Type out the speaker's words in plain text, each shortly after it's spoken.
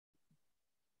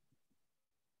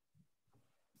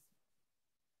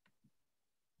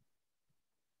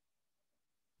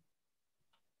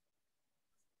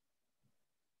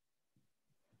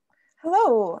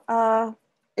Hello,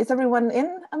 is everyone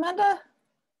in, Amanda?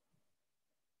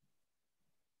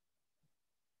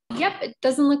 Yep, it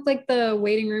doesn't look like the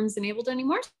waiting room's enabled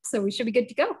anymore, so we should be good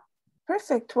to go.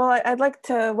 Perfect. Well, I'd like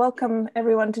to welcome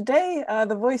everyone today.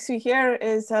 The voice you hear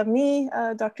is me,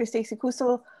 Dr. Stacey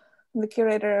Kusel. I'm the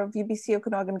curator of UBC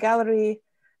Okanagan Gallery,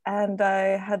 and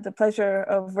I had the pleasure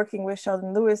of working with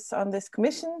Sheldon Lewis on this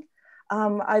commission.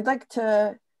 I'd like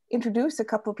to introduce a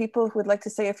couple of people who would like to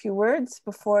say a few words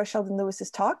before Sheldon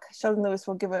Lewis's talk. Sheldon Lewis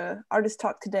will give an artist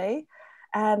talk today,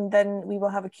 and then we will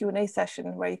have a Q&A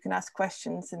session where you can ask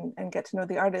questions and get to know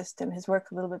the artist and his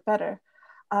work a little bit better.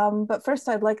 But first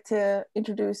I'd like to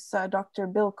introduce Dr.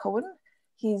 Bill Cohen.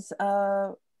 He's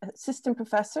an assistant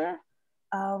professor.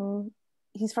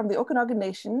 He's from the Okanagan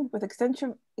Nation with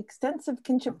extensive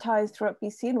kinship ties throughout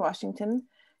BC and Washington.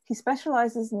 He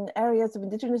specializes in areas of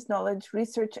Indigenous knowledge,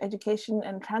 research, education,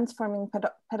 and transforming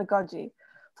pedagogy.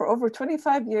 For over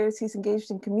 25 years, he's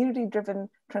engaged in community-driven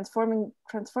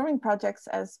transforming projects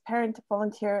as parent,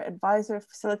 volunteer, advisor,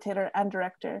 facilitator, and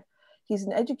director. He's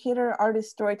an educator,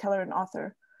 artist, storyteller, and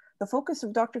author. The focus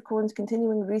of Dr. Cohen's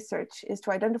continuing research is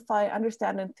to identify,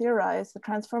 understand, and theorize the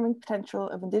transforming potential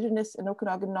of Indigenous and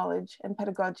Okanagan knowledge and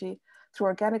pedagogy through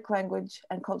organic language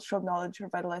and cultural knowledge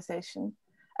revitalization.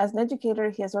 As an educator,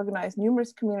 he has organized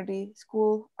numerous community,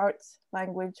 school, arts,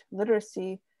 language,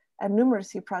 literacy, and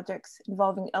numeracy projects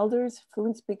involving elders,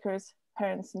 fluent speakers,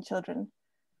 parents, and children.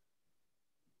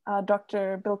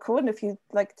 Dr. Bill Cohen, if you'd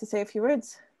like to say a few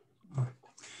words.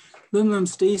 Limlim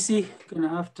Stacey, gonna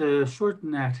have to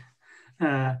shorten that.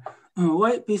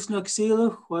 White piece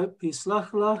Syilx, white piece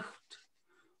Lachlacht,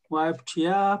 white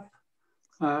Chiap,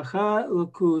 Ha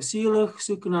Luku Syilx,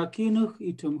 Sukanakinuch,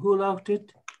 Itum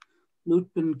Hulachtit,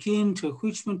 Lutben Keen to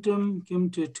Huichmentum,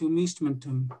 Kim to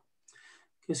Meastmentum.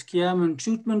 Kiskiam and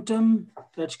Shootmentum,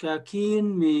 Tachka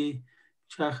Keen, me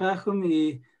Chachachum,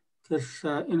 in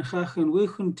Chachin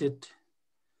Wichuntit.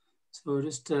 So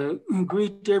just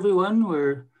greet everyone.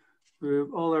 We're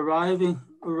all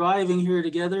arriving here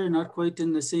together, not quite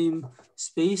in the same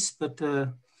space, but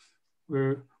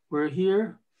we're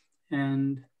here,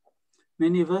 and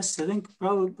many of us, I think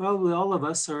probably all of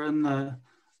us, are in the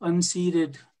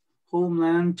unceded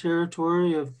homeland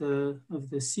territory of the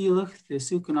Syilx, the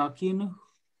Sukanakinuch,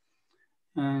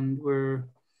 and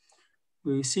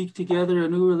we seek together a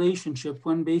new relationship,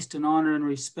 one based in honor and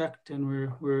respect, and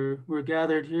we're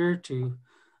gathered here to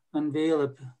unveil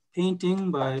a painting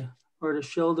by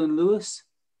artist Sheldon Lewis.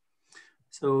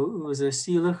 So it was a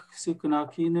Syilx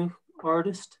Sukanakinuch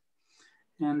artist,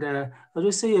 and I'll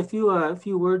just say a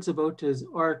few words about his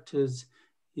art. As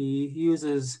he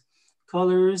uses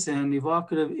colors and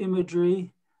evocative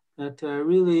imagery that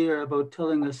really are about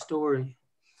telling a story,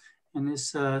 and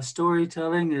this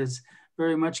storytelling is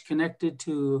very much connected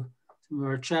to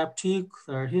our chaptik,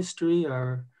 our history,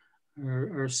 our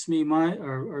smimai,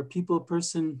 our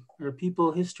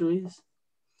people histories.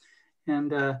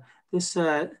 And this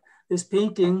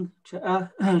painting,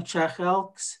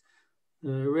 Chachalk's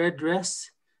red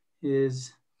dress,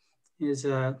 is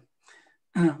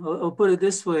I'll put it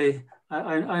this way.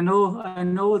 I know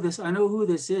who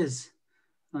this is.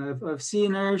 I've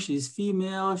seen her. She's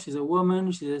female. She's a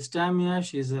woman. She's a stamia.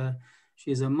 She's a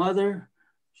mother.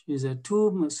 She's a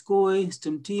tum, a skoi,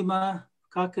 stimtima,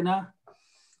 kakana,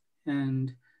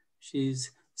 and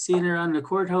she's seen her on the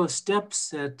courthouse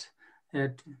steps at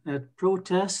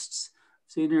protests.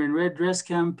 I've seen her in red dress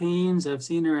campaigns. I've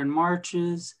seen her in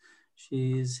marches.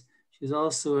 She's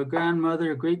also a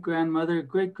grandmother, a great-grandmother,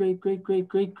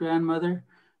 great-great-great-great-great-grandmother.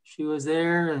 She was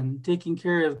there and taking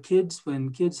care of kids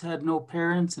when kids had no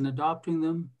parents and adopting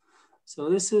them. So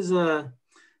this is a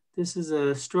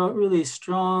really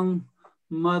strong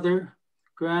mother,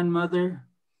 grandmother,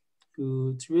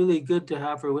 who it's really good to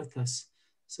have her with us.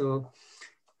 So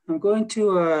I'm going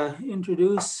to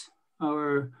introduce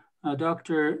our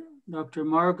Dr.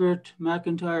 Margaret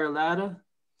McIntyre Latta.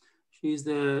 She's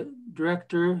the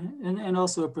director and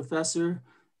also a professor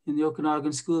in the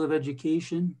Okanagan School of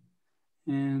Education.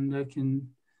 And I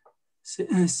can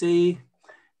say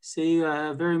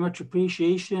very much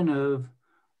appreciation of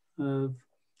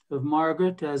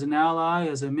Margaret as an ally,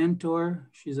 as a mentor.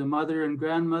 She's a mother and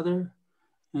grandmother,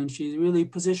 and she really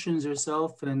positions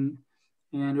herself and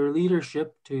her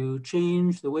leadership to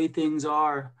change the way things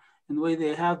are and the way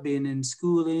they have been in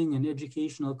schooling and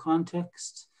educational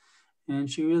contexts. And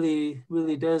she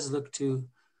really does look to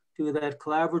do that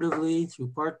collaboratively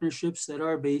through partnerships that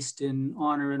are based in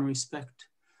honor and respect.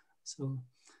 So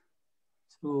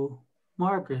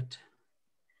Margaret.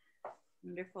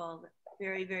 Wonderful.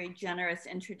 Very, very generous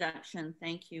introduction.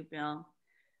 Thank you, Bill.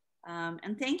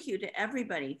 And thank you to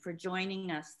everybody for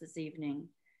joining us this evening.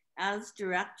 As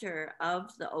director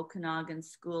of the Okanagan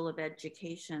School of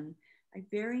Education, I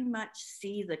very much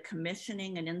see the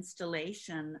commissioning and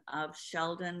installation of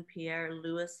Sheldon Pierre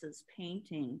Louis's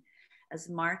painting as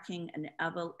marking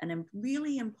a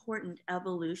really important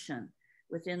evolution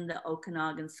within the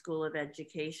Okanagan School of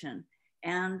Education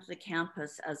and the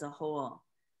campus as a whole.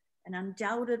 And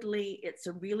undoubtedly, it's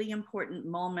a really important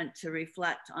moment to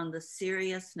reflect on the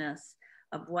seriousness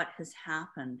of what has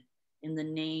happened in the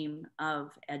name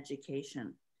of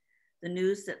education. The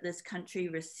news that this country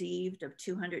received of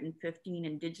 215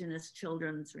 Indigenous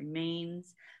children's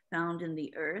remains found in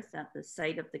the earth at the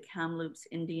site of the Kamloops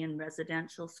Indian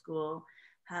Residential School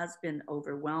has been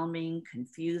overwhelming,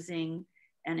 confusing,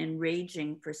 and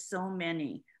enraging for so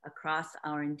many across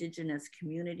our Indigenous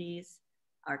communities,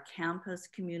 our campus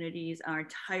communities, our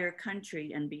entire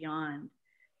country and beyond.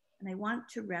 And I want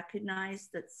to recognize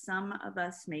that some of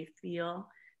us may feel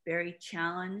very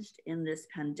challenged in this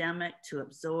pandemic to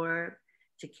absorb,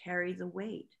 to carry the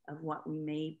weight of what we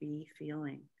may be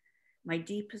feeling. My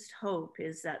deepest hope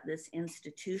is that this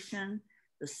institution,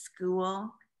 the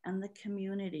school, and the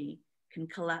community can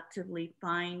collectively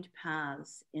find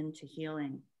paths into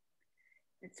healing.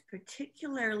 It's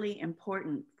particularly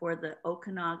important for the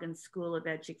Okanagan School of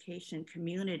Education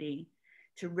community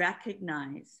to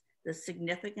recognize the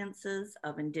significances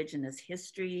of Indigenous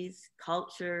histories,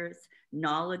 cultures,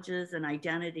 knowledges, and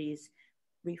identities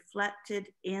reflected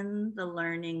in the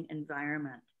learning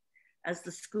environment. As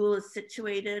the school is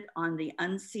situated on the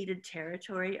unceded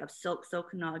territory of Syilx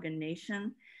Okanagan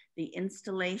Nation, the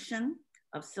installation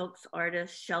of Syilx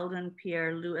artist Sheldon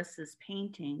Pierre Louis's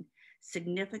painting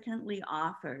significantly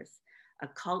offers a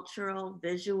cultural,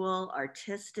 visual,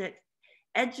 artistic,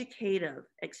 educative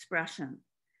expression.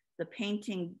 The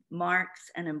painting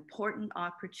marks an important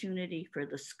opportunity for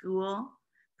the school,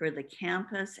 for the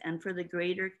campus, and for the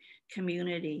greater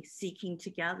community seeking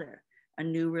together a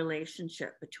new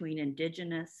relationship between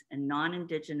Indigenous and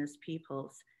non-Indigenous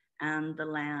peoples and the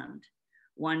land,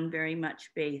 one very much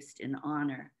based in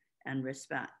honor and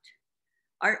respect.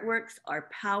 Artworks are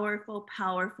powerful,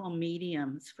 powerful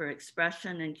mediums for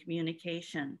expression and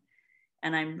communication.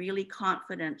 And I'm really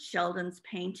confident Sheldon's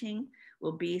painting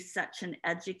will be such an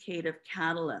educative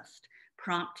catalyst,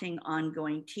 prompting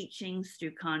ongoing teachings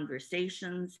through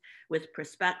conversations with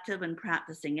prospective and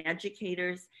practicing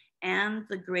educators and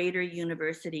the greater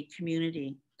university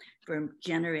community for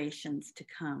generations to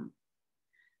come.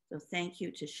 So thank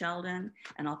you to Sheldon,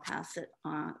 and I'll pass it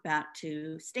back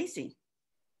to Stacy.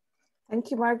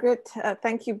 Thank you, Margaret.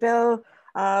 Thank you, Bill.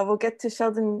 We'll get to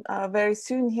Sheldon very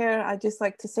soon here. I'd just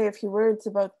like to say a few words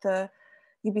about the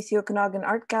UBC Okanagan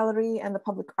Art Gallery and the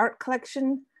Public Art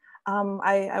Collection.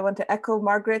 I want to echo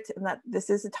Margaret in that this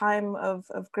is a time of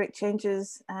great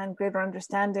changes and greater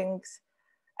understandings.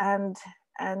 And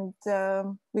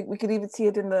we could even see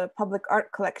it in the Public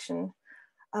Art Collection.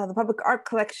 The Public Art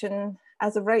Collection,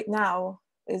 as of right now,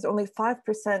 is only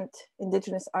 5%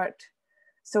 Indigenous art.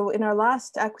 So in our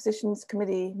last Acquisitions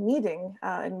Committee meeting,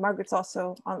 and Margaret's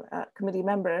also a committee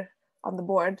member on the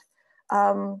board,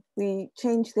 we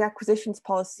changed the acquisitions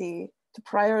policy to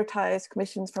prioritize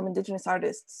commissions from Indigenous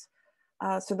artists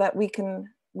so that we could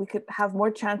have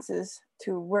more chances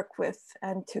to work with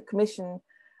and to commission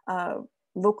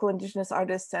local Indigenous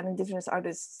artists and Indigenous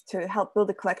artists to help build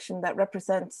a collection that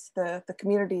represents the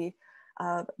community,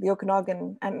 the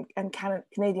Okanagan and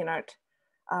Canadian art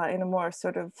in a more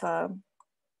sort of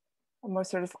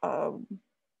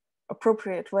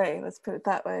appropriate way, let's put it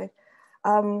that way.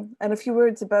 And a few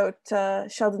words about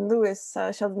Sheldon Louis.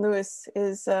 Sheldon Louis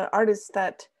is an artist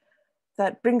that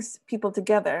brings people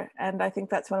together, and I think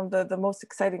that's one of the most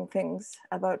exciting things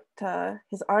about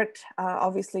his art.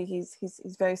 Obviously, he's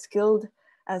very skilled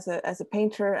as a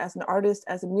painter, as an artist,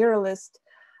 as a muralist,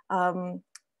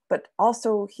 but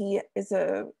also he is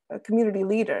a community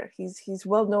leader. He's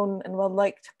well known and well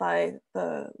liked by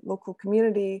the local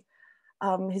community.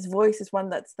 His voice is one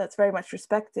that's very much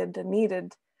respected and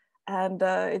needed, and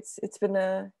it's been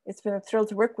a thrill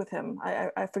to work with him.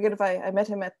 I forget if I met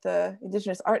him at the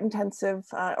Indigenous Art Intensive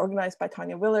organized by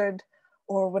Tanya Willard,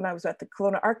 or when I was at the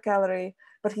Kelowna Art Gallery.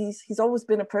 But he's always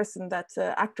been a person that's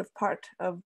an active part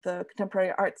of the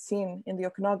contemporary art scene in the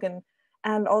Okanagan,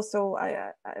 and also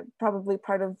I probably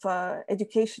part of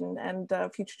education and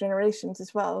future generations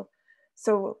as well.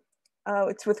 So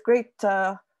it's with great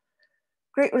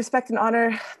respect and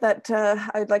honor that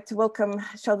I'd like to welcome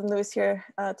Sheldon Louis here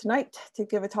tonight to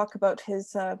give a talk about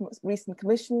his most recent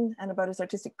commission and about his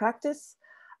artistic practice.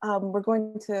 We're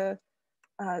going to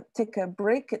take a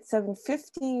break at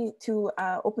 7:50 to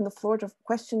open the floor to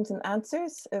questions and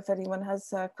answers. If anyone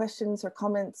has questions or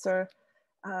comments or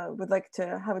would like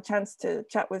to have a chance to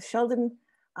chat with Sheldon.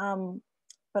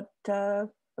 But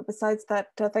besides that,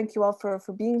 thank you all for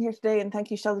being here today. And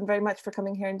thank you, Sheldon, very much for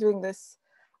coming here and doing this.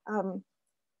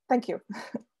 Thank you.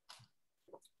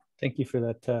 Thank you for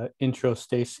that intro,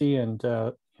 Stacy. And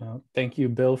you know, thank you,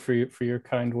 Bill, for your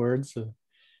kind words,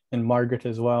 and Margaret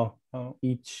as well.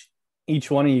 Each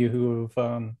one of you who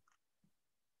have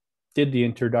did the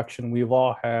introduction, we've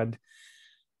all had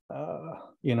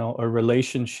you know, a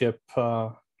relationship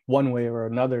one way or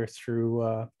another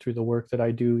through the work that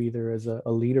I do, either as a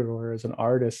leader or as an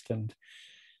artist. And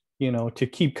you know, to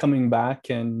keep coming back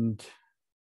and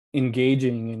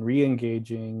engaging and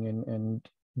re-engaging and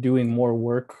doing more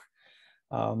work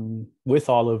with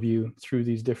all of you through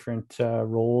these different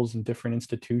roles and different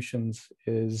institutions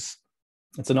it's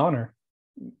an honor.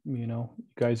 You know, you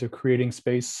guys are creating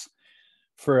space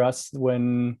for us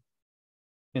when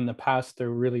in the past there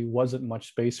really wasn't much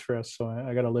space for us. So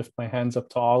I got to lift my hands up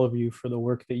to all of you for the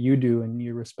work that you do in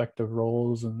your respective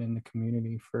roles and in the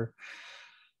community, for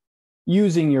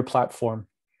using your platform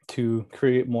to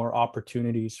create more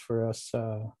opportunities for us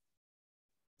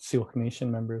Syilx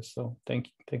Nation members. So thank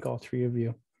all three of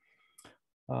you.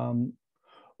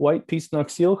 White Peace Nok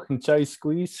Syilx and Chai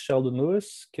Squeeze, Sheldon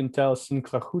Lewis, Kintal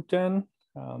Sinklachuten.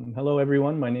 Hello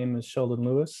everyone, my name is Sheldon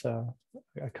Lewis.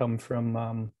 I come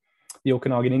from the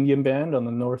Okanagan Indian Band on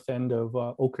the north end of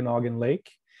Okanagan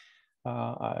Lake.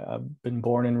 I've been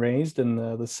born and raised in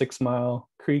the 6 Mile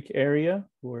Creek area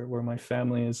where my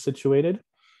family is situated.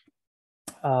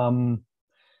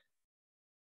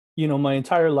 You know, my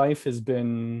entire life has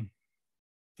been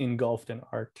engulfed in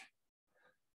art.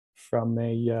 From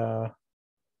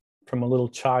a little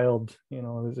child, you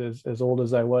know, as old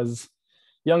as I was,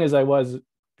 young as I was,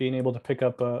 being able to pick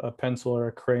up a pencil or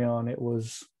a crayon, it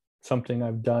was something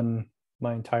I've done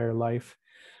my entire life.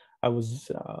 I was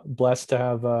blessed to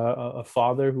have a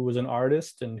father who was an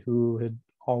artist and who had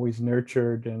always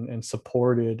nurtured and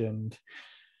supported and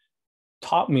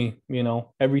taught me, you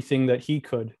know, everything that he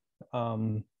could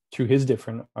through his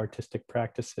different artistic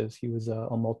practices. He was a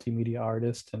multimedia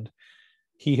artist, and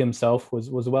he himself was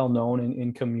well known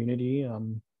in community,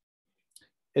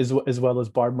 as well as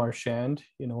Barb Marchand,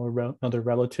 you know, another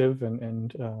relative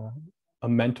and a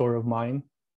mentor of mine.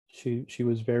 She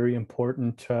was very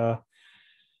important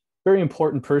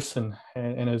person,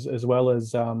 and as well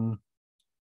as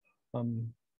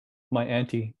my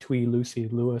auntie Twee Lucy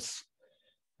Lewis.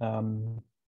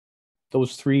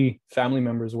 Those three family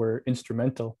members were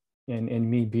instrumental in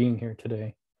me being here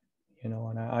today, you know,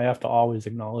 and I have to always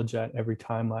acknowledge that every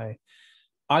time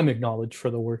I'm acknowledged for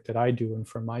the work that I do and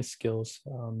for my skills.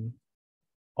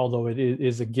 Although it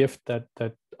is a gift that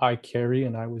I carry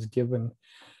and I was given,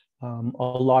 a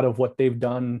lot of what they've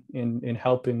done in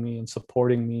helping me and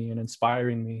supporting me and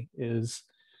inspiring me is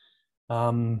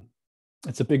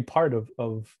it's a big part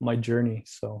of my journey.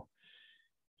 So,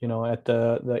 you know, at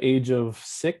the age of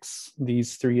 6,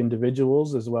 these three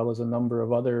individuals, as well as a number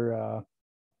of other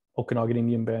Okanagan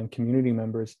Indian Band community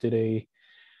members, did a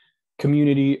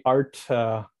community art,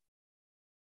 I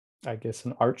guess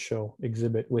an art show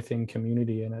exhibit within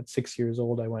community. And at 6 years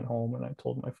old, I went home and I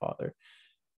told my father,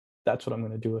 that's what I'm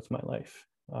going to do with my life.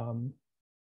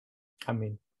 I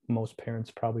mean, most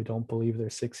parents probably don't believe their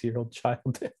 6-year-old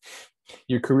child.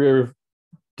 Your career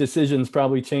decisions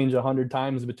probably change 100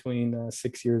 times between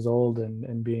 6 years old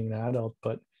and being an adult.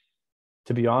 But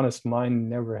to be honest, mine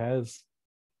never has.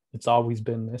 It's always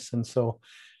been this. And so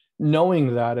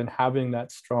knowing that and having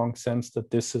that strong sense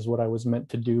that this is what I was meant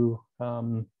to do,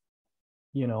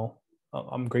 you know,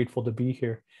 I'm grateful to be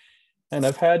here. And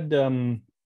I've had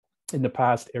in the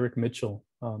past Eric Mitchell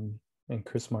and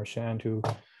Chris Marchand, who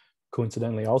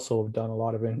coincidentally also have done a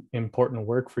lot of important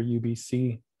work for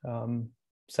UBC,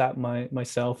 sat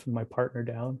myself and my partner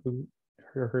down, who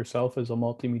herself is a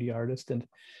multimedia artist, and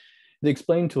they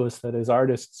explained to us that as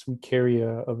artists we carry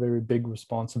a very big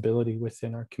responsibility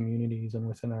within our communities and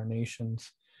within our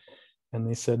nations. And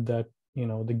they said that, you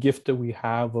know, the gift that we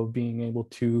have of being able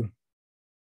to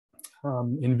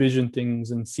envision things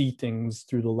and see things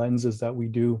through the lenses that we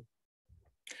do,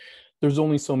 there's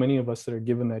only so many of us that are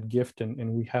given that gift,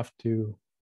 and we have to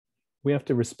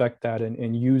respect that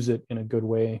and use it in a good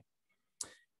way.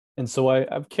 And so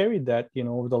I've carried that, you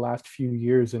know, over the last few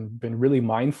years and been really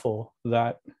mindful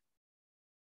that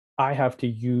I have to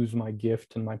use my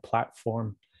gift and my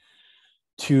platform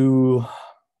to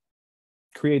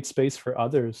create space for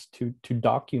others, to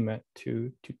document,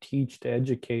 to teach, to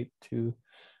educate, to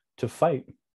fight.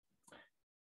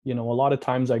 you know, a lot of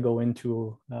times I go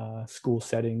into school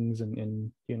settings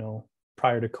and, you know,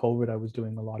 prior to COVID, I was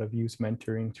doing a lot of youth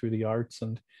mentoring through the arts.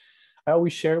 And I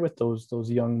always share with those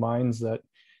young minds that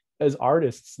as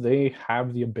artists, they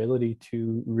have the ability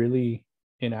to really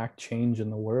enact change in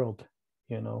the world.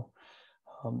 You know,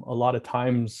 a lot of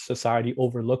times society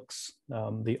overlooks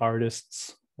the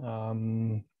artist's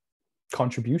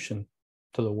contribution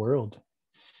to the world.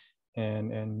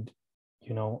 And,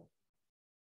 you know,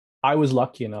 I was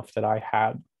lucky enough that I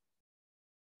had,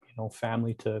 you know,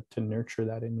 family to nurture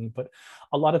that in me. But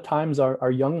a lot of times our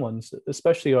young ones,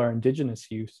 especially our Indigenous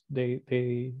youth,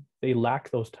 they lack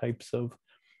those types of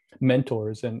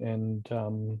mentors and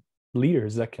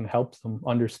leaders that can help them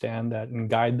understand that and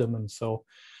guide them. And so,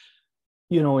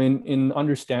 you know, in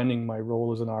understanding my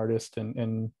role as an artist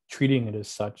and treating it as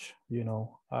such, you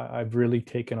know, I've really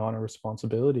taken on a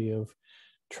responsibility of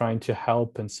trying to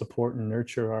help and support and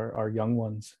nurture our young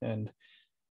ones. And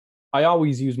I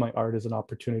always use my art as an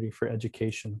opportunity for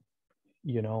education,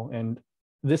 you know, and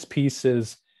this piece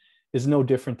is no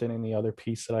different than any other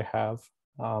piece that I have.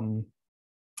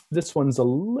 This one's a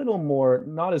little more,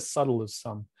 not as subtle as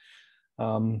some.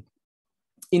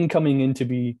 In coming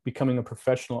into becoming a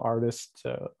professional artist,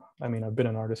 I mean, I've been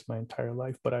an artist my entire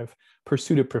life, but I've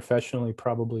pursued it professionally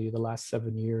probably the last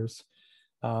 7 years.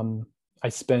 I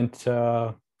spent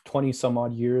 20 some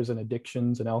odd years in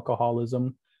addictions and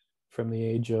alcoholism from the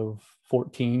age of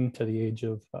 14 to the age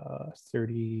of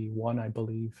 31, I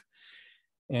believe.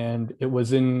 And it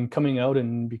was in coming out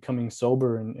and becoming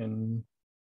sober and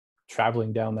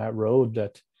traveling down that road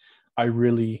that I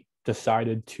really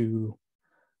decided to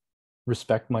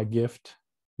respect my gift,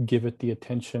 give it the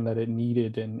attention that it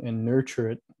needed, and nurture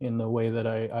it in the way that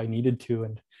I needed to.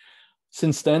 And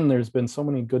since then, there's been so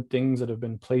many good things that have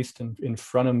been placed in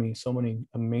front of me, so many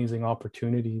amazing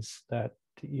opportunities that,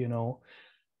 you know,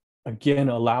 again,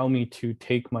 allow me to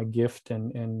take my gift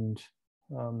and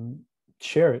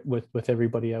share it with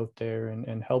everybody out there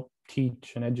and help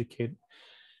teach and educate.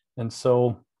 And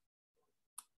so,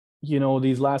 you know,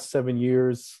 these last 7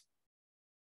 years,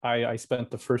 I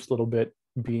spent the first little bit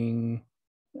being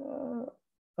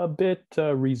a bit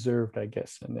reserved, I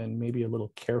guess, and maybe a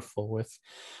little careful with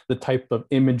the type of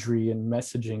imagery and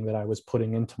messaging that I was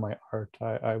putting into my art.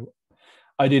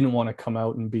 I didn't want to come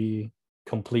out and be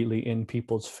completely in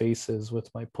people's faces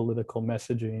with my political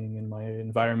messaging and my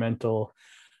environmental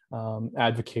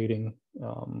advocating.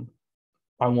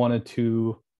 I wanted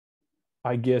to,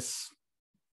 I guess,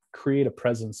 create a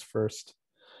presence first,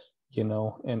 you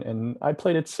know, and I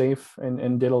played it safe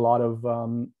and did a lot of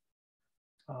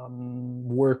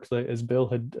work that, as Bill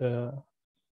had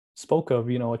spoke of,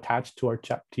 you know, attached to our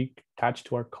chaptik, attached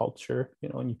to our culture, you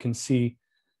know, and you can see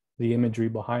the imagery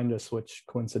behind us, which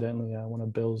coincidentally one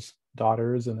of Bill's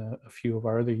daughters and a few of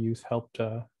our other youth helped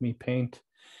me paint.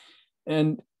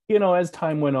 And, you know, as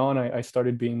time went on, I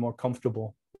started being more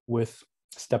comfortable with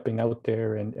stepping out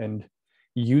there and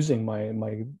using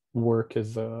my work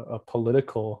as a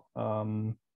political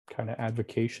kind of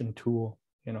advocation tool,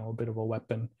 you know, a bit of a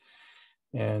weapon.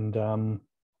 And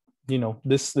you know,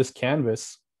 this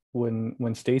canvas,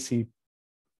 when Stacy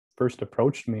first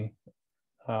approached me,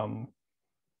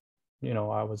 you know,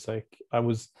 I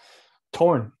was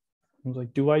torn. I was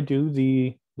like, do I do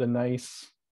the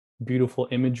nice, beautiful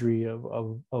imagery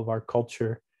of our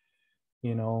culture,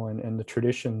 you know, and the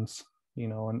traditions, you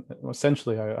know, and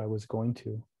essentially I was going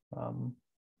to,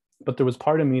 but there was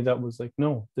part of me that was like,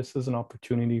 no, this is an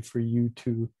opportunity for you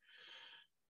to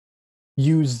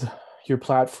use your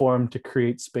platform to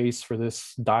create space for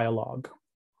this dialogue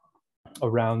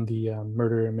around the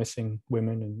murder and missing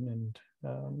women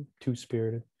and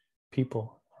two-spirited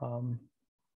people.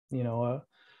 You know,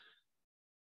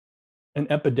 an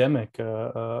epidemic,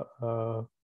 a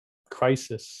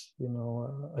crisis, you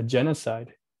know, a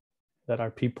genocide that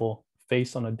our people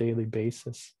face on a daily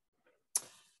basis.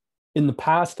 In the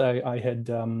past, I had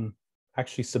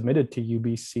actually submitted to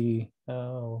UBC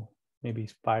maybe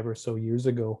 5 or so years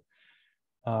ago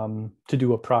to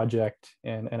do a project,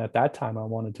 and at that time I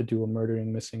wanted to do a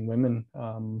murdering missing women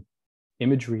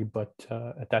imagery, but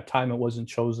at that time it wasn't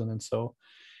chosen, and so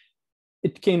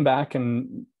it came back,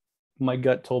 and my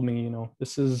gut told me, you know,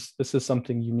 this is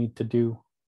something you need to do.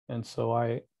 And so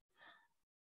I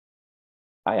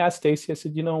asked Stacy, I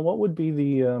said, you know, what would be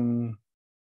the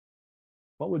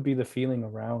feeling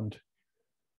around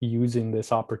using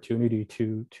this opportunity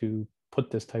to put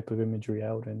this type of imagery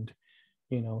out? And,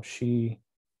 you know, she,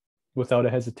 without a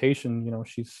hesitation, you know,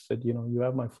 she said, you know, you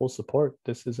have my full support.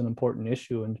 This is an important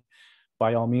issue, and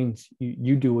by all means,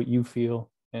 you do what you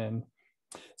feel. And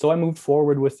so I moved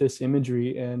forward with this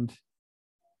imagery, and,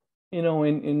 you know,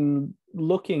 in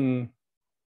looking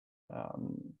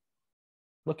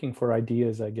for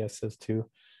ideas, I guess, as to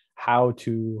how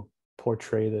to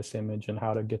portray this image and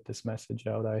how to get this message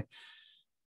out.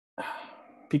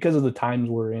 Because of the times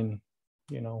we're in,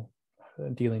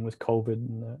 dealing with COVID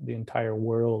and the entire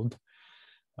world,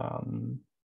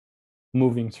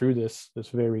 moving through this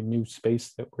very new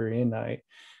space that we're in,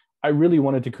 I really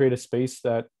wanted to create a space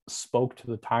that spoke to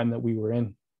the time that we were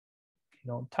in,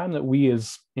 time that we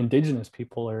as Indigenous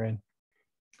people are in.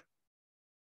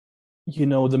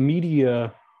 The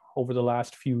media over the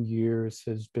last few years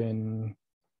has been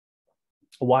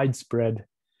widespread,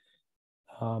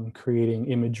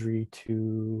 creating imagery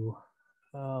to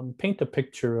paint a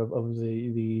picture of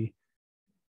the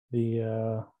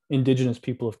Indigenous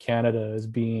people of Canada as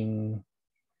being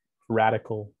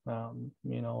radical. A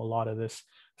lot of this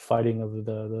fighting of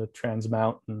the Trans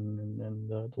Mountain and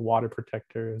the water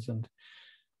protectors, and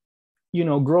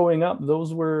growing up,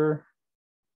 those were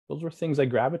things I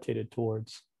gravitated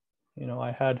towards.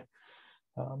 I had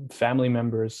family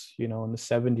members, in the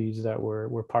 70s that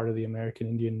were part of the American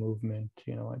Indian movement.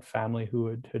 I had family who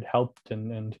had helped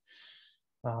and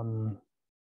done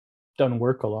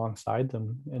work alongside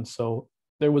them, and so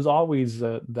there was always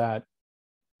that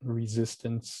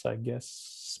resistance, I guess,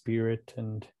 spirit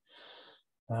and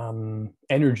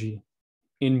energy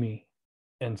in me.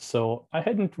 And so I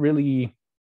hadn't really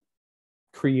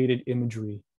created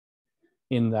imagery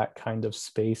in that kind of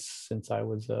space since I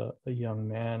was a young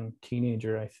man,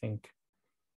 teenager. I think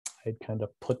I'd kind of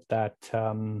put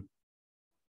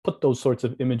those sorts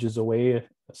of images away,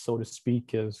 so to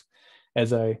speak,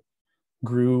 as I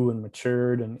grew and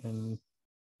matured and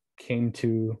came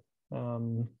to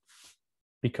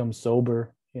become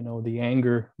sober. The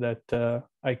anger that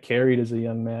I carried as a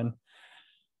young man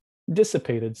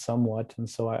dissipated somewhat, and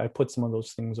so I put some of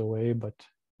those things away. But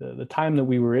the time that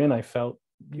we were in, I felt,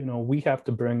 we have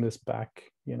to bring this back.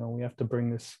 We have to bring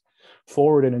this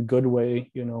forward in a good way.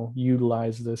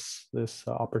 Utilize this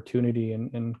opportunity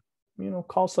and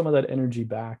call some of that energy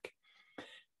back.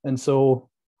 And so,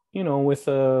 with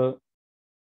a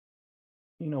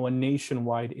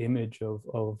nationwide image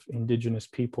of Indigenous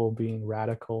people being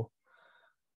radical,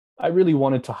 I really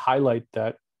wanted to highlight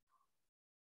that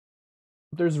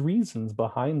there's reasons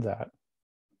behind that.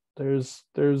 There's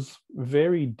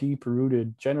very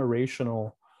deep-rooted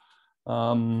generational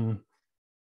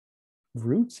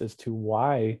roots as to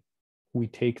why we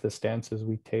take the stances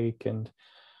we take and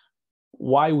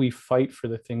why we fight for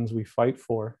the things we fight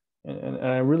for. And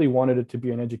I really wanted it to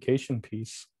be an education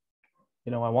piece.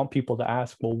 I want people to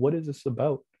ask, well, what is this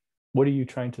about? What are you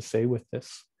trying to say with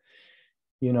this?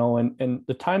 And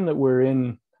the time that we're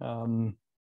in,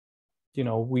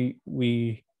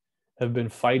 we have been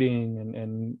fighting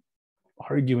and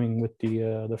arguing with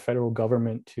the federal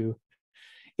government to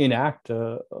enact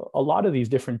a lot of these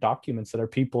different documents that our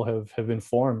people have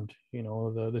informed.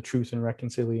 The Truth and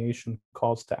Reconciliation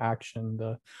Calls to Action,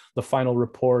 the final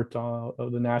report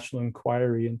of the National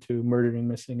Inquiry into Murdered and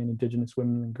Missing Indigenous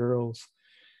Women and Girls.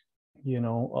 A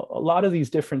lot of these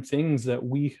different things that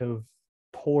we have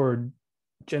poured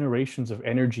generations of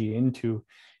energy into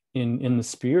in the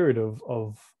spirit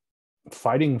of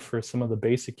fighting for some of the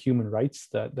basic human rights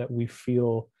that we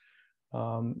feel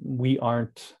we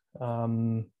aren't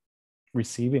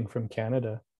receiving from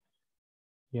Canada.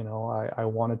 I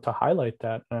wanted to highlight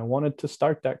that, and I wanted to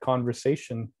start that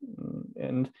conversation.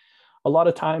 And a lot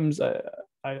of times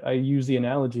I use the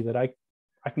analogy that I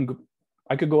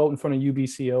could go out in front of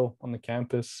UBCO on the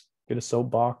campus, get a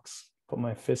soapbox, put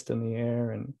my fist in the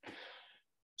air and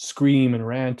scream and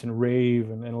rant and rave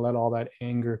and let all that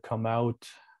anger come out.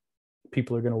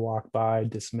 People are going to walk by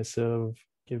dismissive,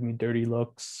 give me dirty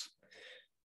looks.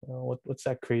 What's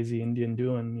that crazy Indian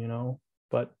doing?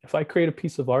 But if I create a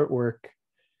piece of artwork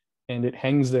and it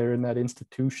hangs there in that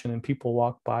institution and people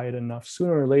walk by it enough,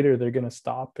 sooner or later they're going to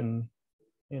stop and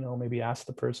maybe ask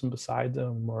the person beside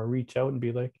them or reach out and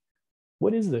be like,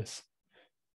 what is this?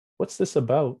 What's this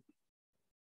about?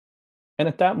 And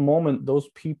at that moment, those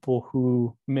people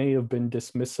who may have been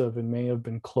dismissive and may have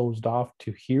been closed off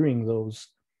to hearing those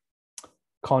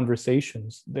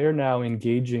conversations, they're now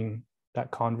engaging that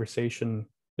conversation.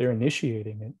 They're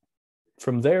initiating it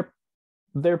from their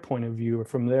point of view, or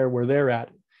from where they're at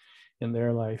in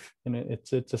their life. And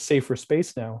it's a safer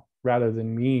space now, rather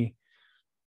than me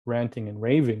ranting and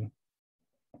raving.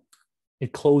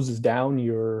 It closes down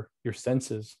your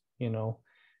senses,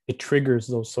 it triggers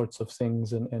those sorts of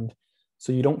things. And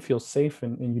so you don't feel safe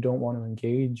and you don't want to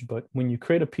engage. But when you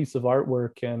create a piece of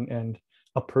artwork and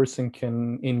a person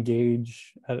can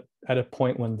engage at a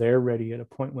point when they're ready, at a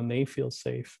point when they feel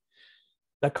safe,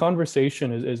 that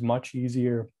conversation is much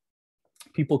easier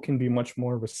people can be much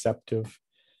more receptive.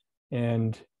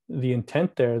 And the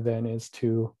intent there then is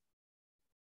to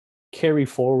carry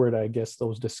forward, I guess,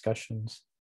 those discussions,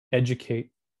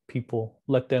 educate people,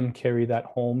 let them carry that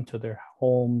home to their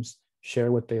homes,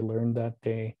 share what they learned that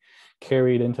day,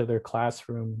 carry it into their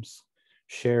classrooms,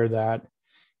 share that.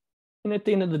 And at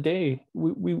the end of the day,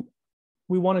 we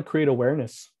want to create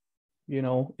awareness, you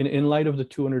know, in light of the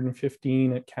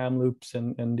 215 at Kamloops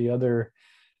and the other,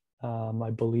 I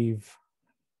believe,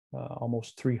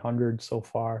 almost 300 so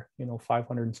far, you know,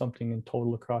 500 and something in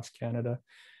total across Canada.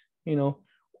 You know,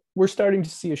 we're starting to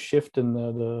see a shift in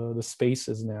the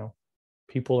spaces now.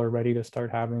 People are ready to start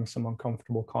having some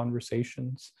uncomfortable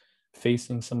conversations,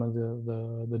 facing some of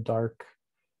the dark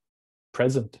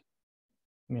present.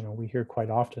 You know, we hear quite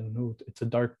often, "Ooh, it's a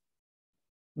dark,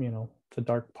 you know, it's a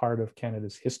dark part of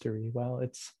Canada's history." Well,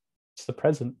 it's the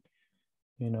present.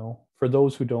 You know, for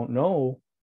those who don't know,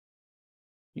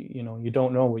 you know, you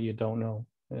don't know what you don't know,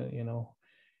 you know.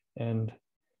 And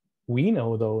we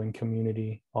know, though, in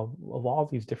community of all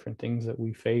these different things that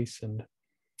we face. And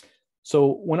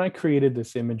so when I created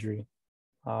this imagery,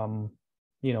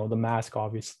 you know, the mask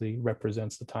obviously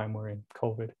represents the time we're in,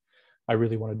 COVID. I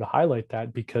really wanted to highlight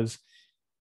that because,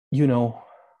 you know,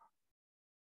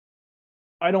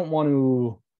 I don't want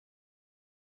to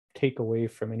take away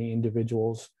from any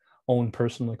individual's own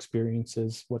personal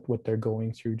experiences, what they're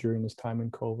going through during this time in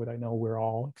COVID. I know we're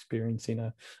all experiencing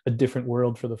a different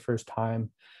world for the first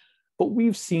time, but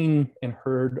we've seen and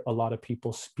heard a lot of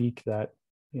people speak that,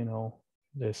 you know,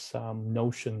 this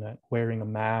notion that wearing a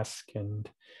mask and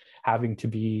having to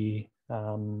be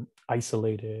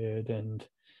isolated and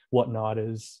whatnot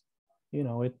is, you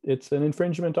know, it's an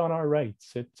infringement on our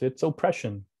rights. It's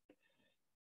oppression.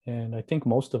 And I think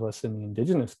most of us in the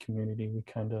Indigenous community, we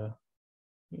kind of,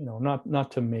 you know,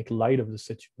 not to make light of the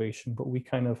situation, but we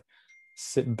kind of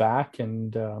sit back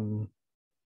and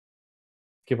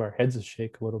give our heads a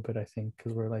shake a little bit, I think,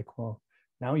 because we're like, well,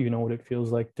 now you know what it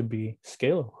feels like to be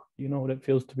Syilx. You know what it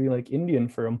feels to be like Indian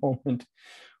for a moment.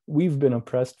 We've been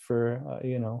oppressed for,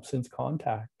 you know, since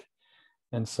contact.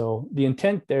 And so the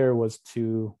intent there was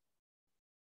to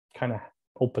kind of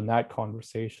open that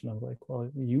conversation of like,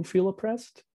 well, you feel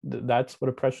oppressed? That's what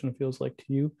oppression feels like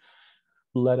to you.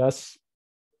 Let us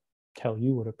tell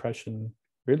you what oppression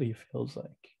really feels like.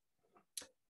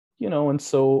 You know, and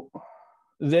so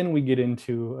then we get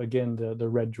into, again, the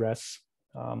red dress.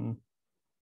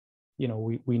 You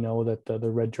know, we know that the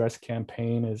red dress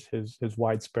campaign is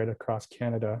widespread across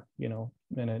Canada, you know,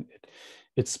 and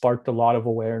it sparked a lot of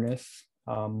awareness.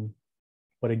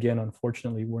 But again,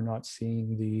 unfortunately, we're not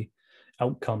seeing the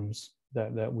outcomes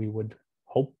that we would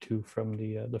hope to from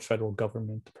the federal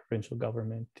government, the provincial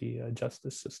government, the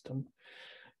justice system,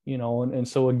 you know. And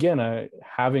so again,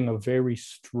 having a very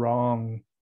strong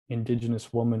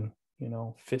Indigenous woman, you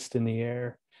know, fist in the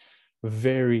air,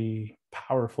 very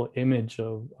powerful image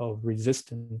of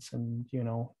resistance. And, you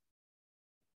know,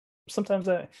 sometimes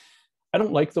I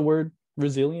don't like the word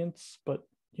resilience, but,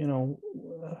 you know,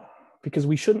 because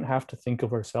we shouldn't have to think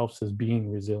of ourselves as being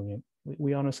resilient.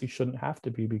 We honestly shouldn't have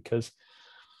to be, because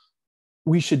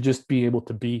we should just be able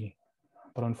to be.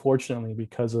 But unfortunately,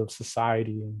 because of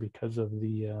society and because of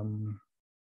the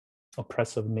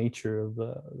oppressive nature of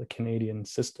the Canadian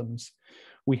systems,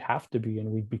 we have to be, and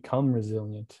we become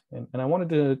resilient. And I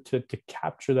wanted to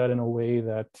capture that in a way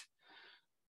that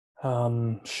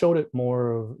showed it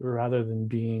more rather than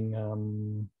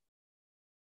being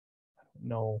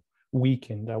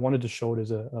weakened. I wanted to show it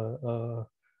as a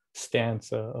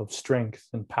stance of strength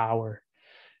and power,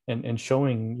 and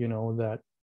showing, you know, that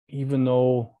even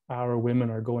though our women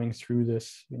are going through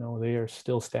this, you know, they are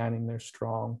still standing there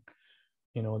strong.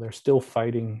 You know, they're still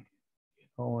fighting, you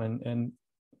know, and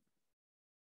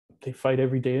they fight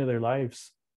every day of their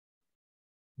lives.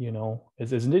 You know,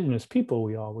 as Indigenous people,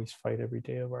 we always fight every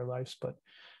day of our lives, but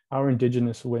our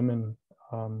Indigenous women,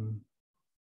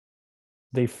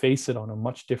 they face it on a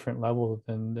much different level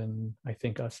than I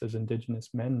think us as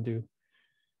Indigenous men do.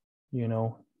 You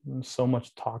know, so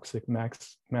much toxic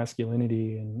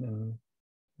masculinity and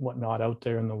whatnot out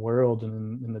there in the world,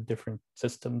 and in the different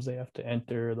systems they have to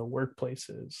enter, the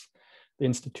workplaces, the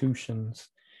institutions.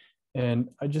 And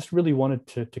I just really wanted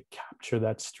to capture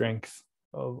that strength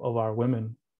of our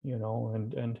women, you know,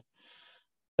 and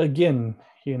again,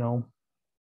 you know,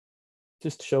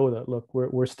 just show that, look,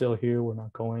 we're still here, we're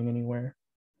not going anywhere,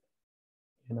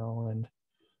 you know. And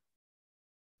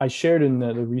I shared in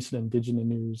the recent Indigenous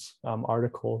News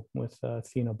article with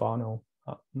Thina Bono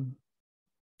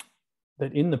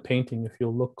that in the painting, if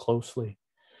you'll look closely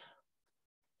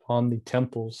on the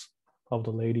temples of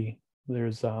the lady,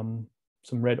 there's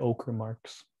red ochre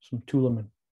marks, some tulaman.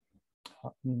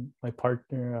 My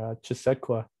partner,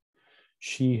 Chisekwa,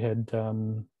 she had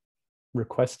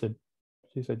requested,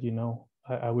 she said, you know,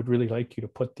 I would really like you to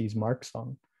put these marks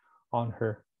on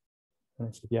her. And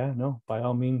I said, yeah, no, by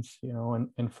all means, you know,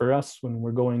 and for us, when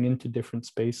we're going into different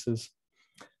spaces,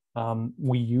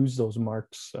 we use those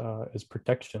marks as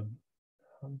protection,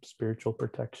 spiritual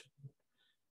protection.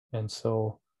 And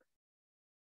so,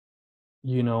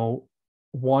 you know,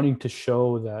 wanting to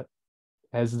show that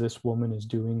as this woman is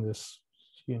doing this,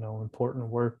 you know, important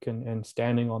work and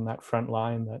standing on that front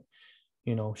line, that,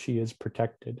 you know, she is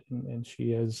protected and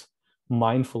she is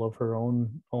mindful of her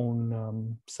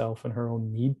own self and her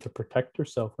own need to protect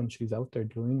herself when she's out there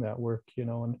doing that work, you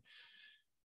know.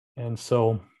 And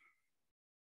so,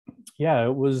 yeah,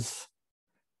 it was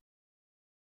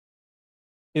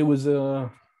a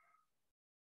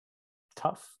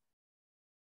tough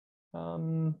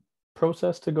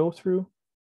process to go through,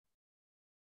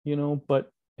 you know, but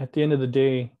at the end of the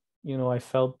day, you know, I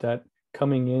felt that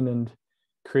coming in and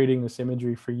creating this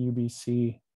imagery for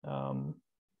UBC,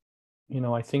 you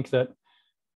know, I think that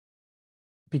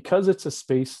because it's a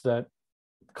space that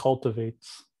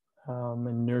cultivates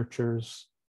and nurtures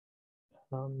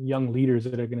young leaders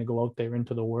that are going to go out there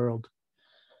into the world,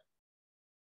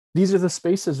 these are the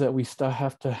spaces that we still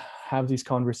have to have these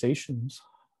conversations.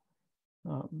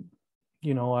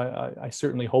 You know, I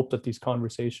certainly hope that these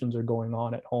conversations are going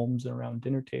on at homes and around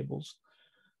dinner tables.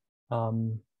 But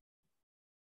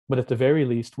at the very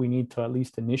least, we need to at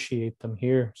least initiate them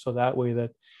here, so that way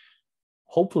that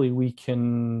hopefully we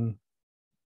can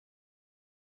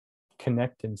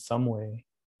connect in some way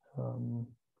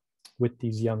with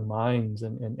these young minds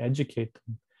and educate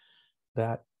them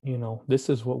that, you know, this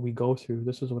is what we go through.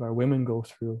 This is what our women go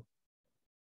through.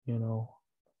 You know,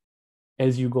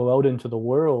 as you go out into the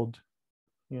world,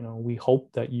 you know, we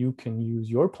hope that you can use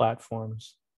your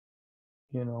platforms,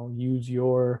 you know, use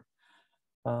your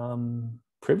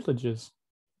privileges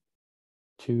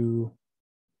to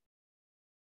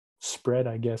spread,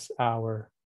 I guess,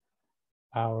 our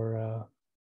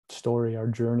story, our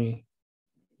journey.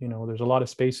 You know, there's a lot of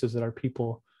spaces that our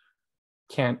people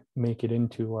can't make it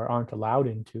into or aren't allowed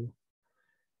into.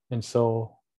 And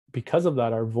so because of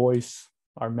that, our voice,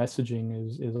 our messaging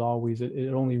is always,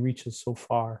 it only reaches so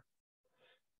far.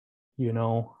 You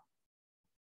know,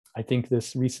 I think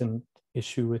this recent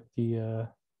issue with the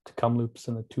Kamloops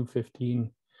and the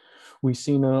 215, we've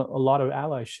seen a lot of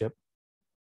allyship,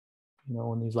 you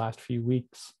know, in these last few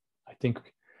weeks. I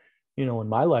think, you know, in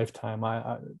my lifetime,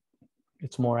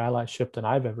 it's more allyship than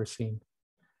I've ever seen.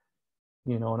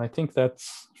 You know, and I think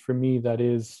that's, for me, that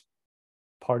is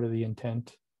part of the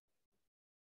intent,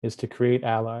 is to create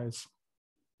allies,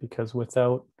 because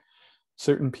without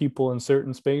certain people in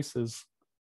certain spaces,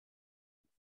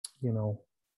 you know,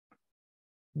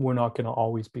 we're not going to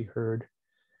always be heard.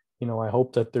 You know, I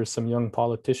hope that there's some young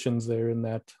politicians there in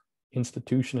that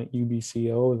institution at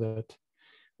UBCO that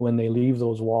when they leave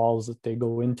those walls, that they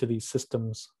go into these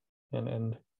systems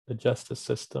and the justice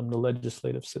system, the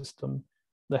legislative system,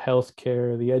 the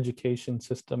healthcare, the education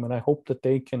system. And I hope that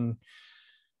they can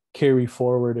carry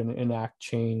forward and enact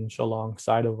change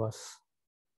alongside of us.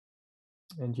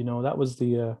 And, you know,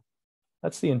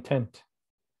 that's the intent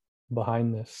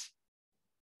behind this,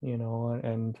 you know,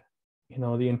 and, you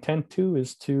know, the intent too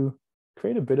is to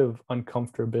create a bit of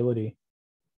uncomfortability,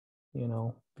 you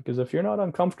know, because if you're not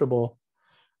uncomfortable,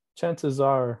 chances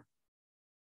are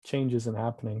change isn't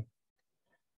happening.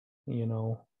 You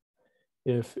know,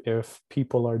 if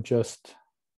people are just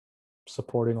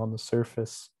supporting on the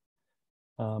surface,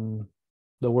 the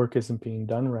work isn't being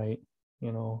done right.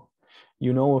 You know,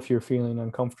 if you're feeling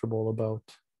uncomfortable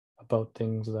about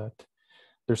things, that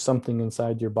there's something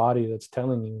inside your body that's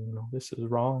telling you, you know, this is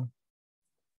wrong,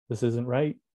 this isn't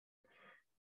right,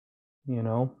 you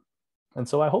know. And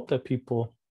so I hope that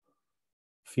people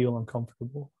feel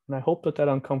uncomfortable, and I hope that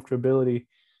uncomfortability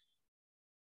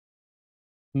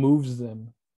moves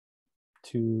them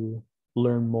to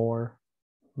learn more,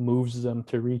 moves them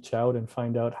to reach out and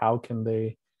find out how can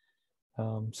they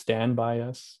stand by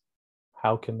us,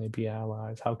 how can they be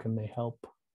allies, how can they help.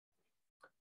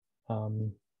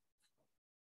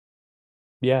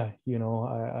 Yeah, you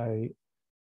know,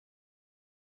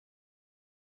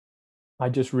 I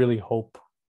just really hope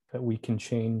that we can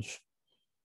change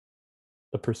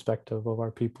the perspective of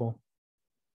our people.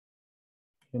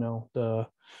 You know, the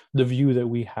view that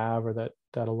we have, or that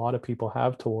a lot of people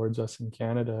have towards us in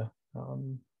Canada,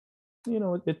 you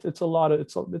know,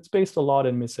 it's based a lot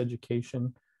in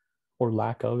miseducation or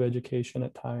lack of education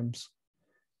at times.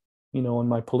 You know, in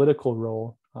my political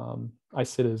role, I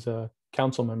sit as a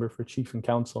council member for Chief and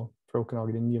Council for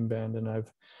Okanagan Indian Band, and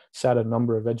I've sat at a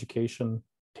number of education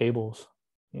tables,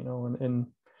 you know, and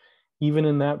even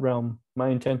in that realm, my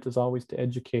intent is always to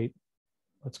educate.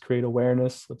 Let's create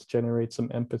awareness, let's generate some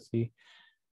empathy,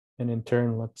 and in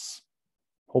turn, let's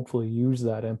hopefully use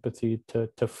that empathy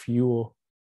to fuel,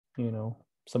 you know,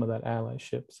 some of that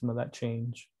allyship, some of that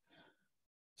change.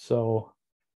 So,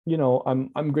 you know,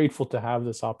 I'm grateful to have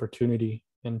this opportunity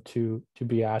and to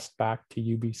be asked back to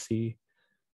UBC.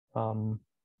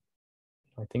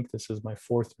 I think this is my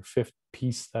 4th or 5th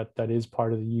piece that is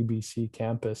part of the UBC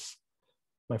campus.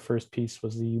 My first piece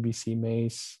was the UBC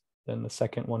Mace. Then the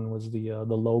second one was the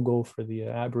logo for the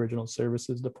Aboriginal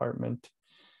Services Department.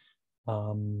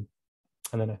 And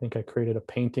then I think I created a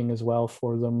painting as well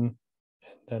for them.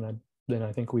 And then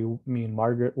I think me and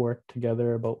Margaret worked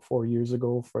together about 4 years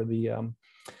ago for the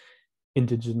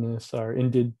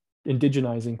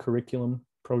indigenizing curriculum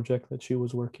project that she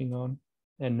was working on,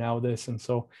 and now this. And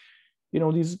so, you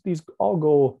know, these all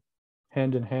go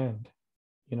hand in hand.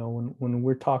 You know, when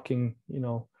we're talking, you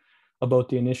know, about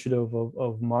the initiative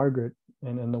of Margaret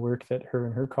and the work that her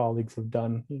and her colleagues have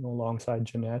done, you know, alongside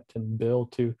Jeanette and Bill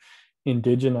to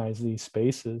indigenize these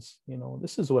spaces, you know,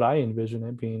 this is what I envision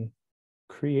it being,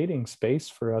 creating space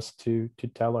for us to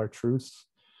tell our truths,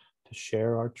 to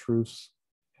share our truths,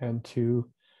 and to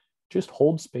just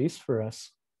hold space for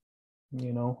us.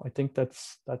 You know, I think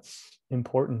that's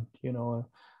important. You know,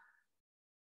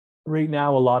 right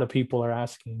now, a lot of people are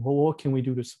asking, well, what can we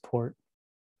do to support?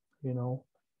 You know,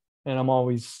 and I'm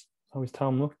always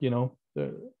telling them, look, you know,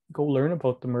 go learn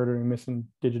about the murdering missing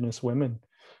Indigenous women,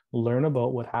 learn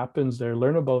about what happens there,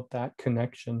 learn about that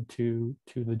connection to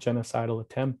the genocidal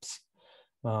attempts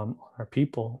on our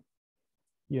people.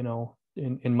 You know,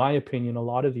 in my opinion, a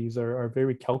lot of these are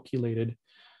very calculated,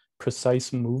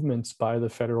 precise movements by the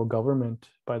federal government,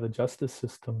 by the justice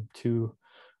system, to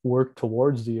work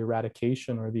towards the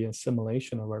eradication or the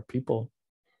assimilation of our people.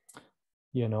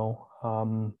 You know,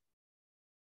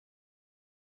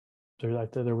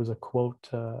 there was a quote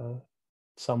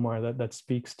somewhere that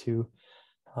speaks to,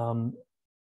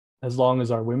 as long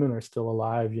as our women are still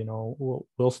alive, you know,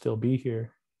 we'll still be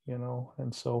here, you know.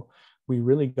 And so we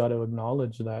really got to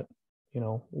acknowledge that, you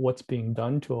know, what's being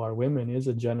done to our women is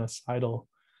a genocidal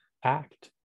act,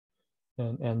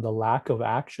 and the lack of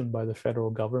action by the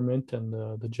federal government and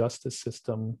the justice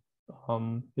system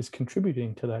is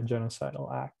contributing to that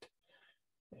genocidal act.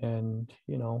 And,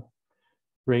 you know,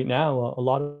 right now, a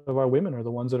lot of our women are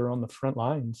the ones that are on the front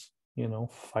lines, you know,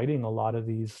 fighting a lot of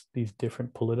these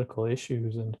different political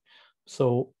issues. And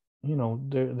so, you know,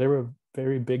 they're a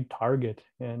very big target,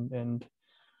 and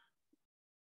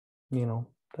you know,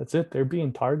 that's it. They're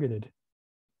being targeted,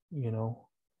 you know,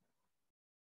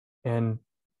 and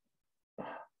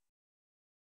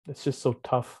it's just so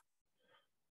tough,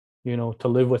 you know, to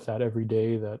live with that every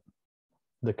day, that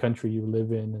the country you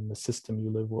live in and the system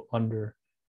you live under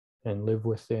and live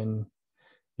within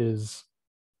is,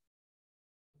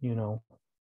 you know,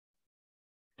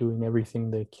 doing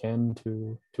everything they can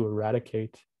to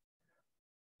eradicate.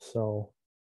 So,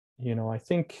 you know, I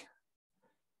think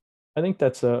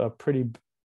that's a pretty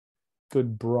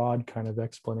good broad kind of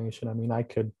explanation. I mean, I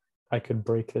could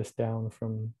break this down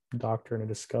from doctrine of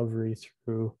discovery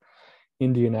through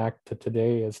Indian Act to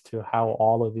today as to how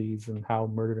all of these and how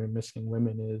murder and missing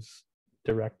women is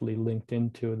directly linked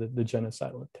into the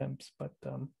genocidal attempts. But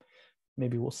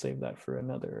maybe we'll save that for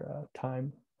another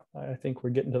time. I think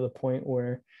we're getting to the point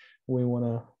where we want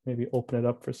to maybe open it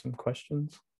up for some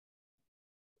questions.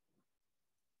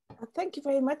 Thank you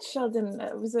very much, Sheldon.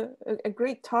 It was a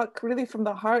great talk, really from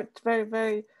the heart. Very,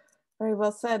 very, very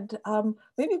well said.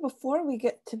 Maybe before we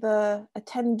get to the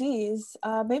attendees,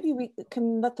 maybe we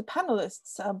can let the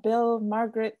panelists, Bill,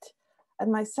 Margaret,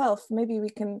 and myself, maybe we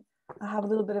can have a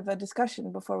little bit of a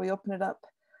discussion before we open it up.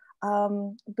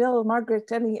 Bill,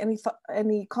 Margaret,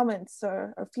 any comments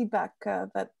or feedback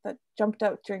that jumped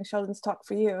out during Sheldon's talk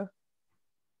for you?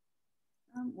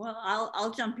 Well,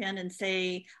 I'll jump in and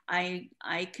say I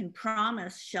can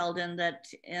promise Sheldon that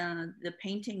the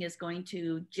painting is going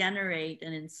to generate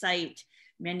and incite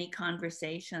many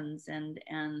conversations, and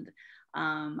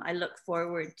I look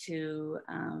forward to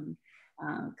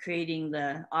creating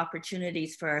the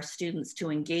opportunities for our students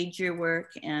to engage your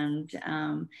work, and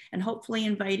hopefully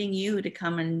inviting you to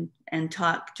come and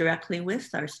talk directly with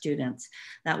our students.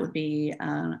 That would be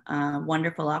a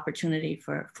wonderful opportunity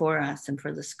for us and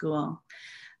for the school.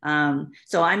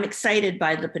 So I'm excited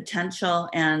by the potential,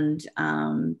 and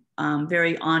I'm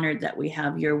very honored that we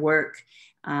have your work.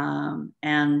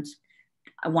 And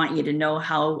I want you to know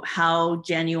how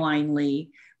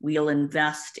genuinely we'll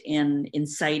invest in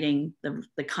inciting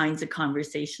the kinds of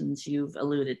conversations you've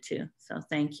alluded to. So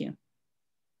thank you.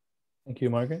 Thank you,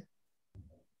 Margaret.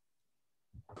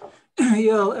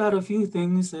 Yeah, I'll add a few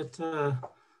things that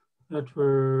that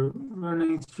were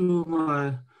running through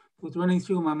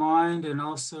my mind, and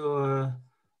also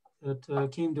that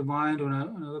came to mind when I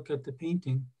look at the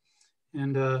painting.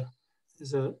 And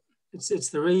it's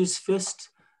the raised fist,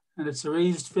 and it's a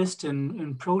raised fist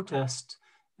in protest,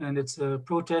 and it's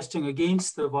protesting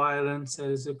against the violence that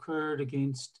has occurred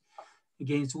against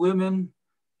women.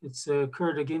 It's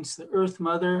occurred against the Earth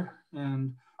Mother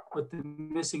and what the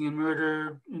Missing and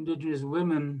Murder Indigenous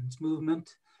Women's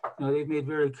movement. They've made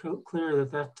very clear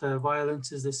that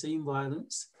violence is the same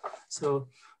violence. So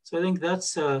I think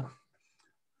that's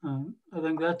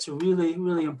really,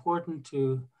 really important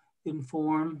to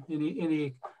inform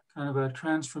any kind of a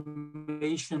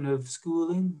transformation of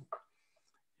schooling.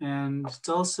 And it's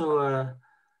also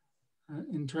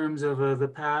in terms of the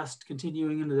past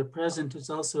continuing into the present, it's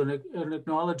also an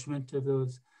acknowledgement of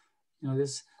those,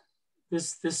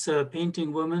 this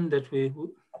painting woman that we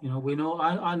know.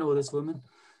 I know this woman.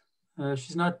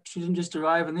 She didn't just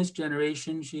arrive in this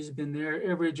generation. She's been there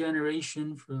every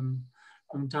generation from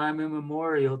time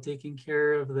immemorial, taking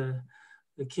care of the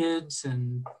kids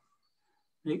and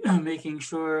making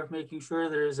sure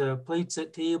there's plates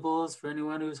at tables for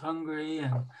anyone who's hungry,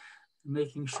 and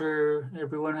making sure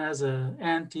everyone has an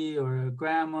auntie or a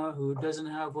grandma who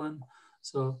doesn't have one.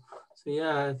 So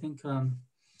yeah, I think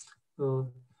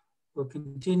we'll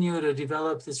continue to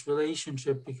develop this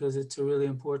relationship because it's a really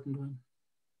important one.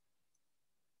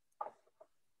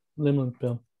 Limlin,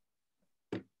 Bill.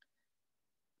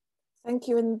 Thank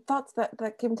you. And thoughts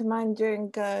that came to mind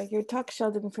during your talk,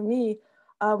 Sheldon, for me,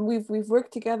 we've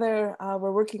worked together.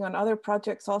 We're working on other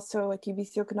projects also at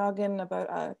UBC Okanagan about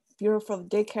a bureau for the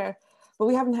daycare, but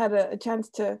we haven't had a chance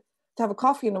to have a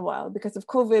coffee in a while because of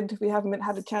COVID. We haven't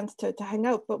had a chance to hang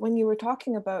out. But when you were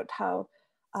talking about how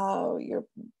your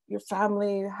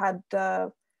family had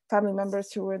family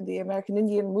members who were in the American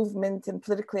Indian movement and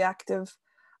politically active,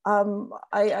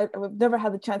 I've never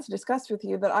had the chance to discuss with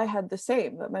you that I had the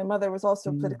same, that my mother was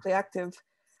also politically active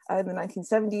in the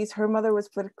 1970s. Her mother was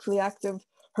politically active.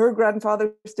 Her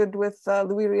grandfather stood with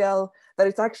Louis Riel, that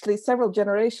it's actually several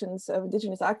generations of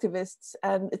Indigenous activists,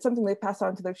 and it's something they pass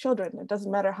on to their children. It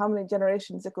doesn't matter how many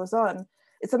generations it goes on.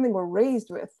 It's something we're raised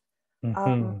with.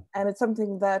 And it's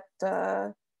something that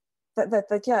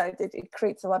it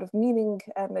creates a lot of meaning,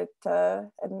 and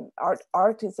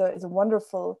art is a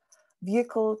wonderful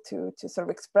vehicle to sort of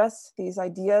express these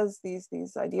ideas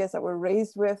that we're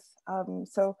raised with.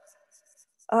 So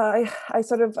I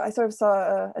sort of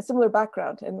saw a similar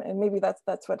background, and maybe that's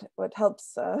what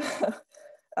helps sort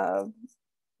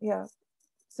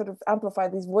of amplify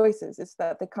these voices, is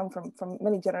that they come from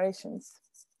many generations.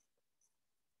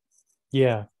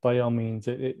 Yeah, by all means,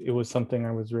 it was something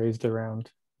I was raised around.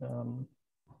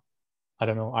 I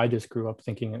don't know, I just grew up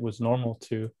thinking it was normal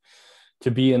to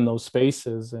be in those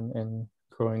spaces, and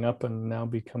growing up and now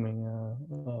becoming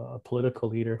a political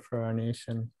leader for our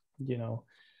nation.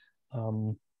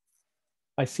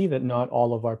 I see that not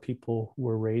all of our people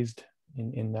were raised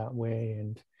in that way,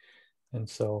 and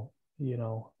so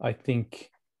I think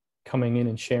coming in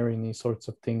and sharing these sorts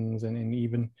of things, and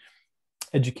even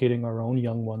educating our own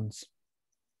young ones,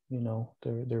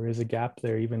 there is a gap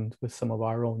there even with some of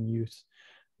our own youth,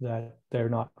 that they're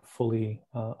not fully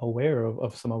aware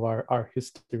of some of our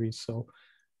histories. So,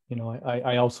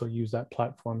 I also use that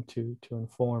platform to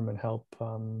inform and help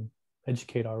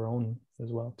educate our own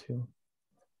as well too.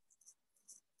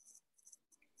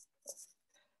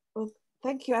 Well,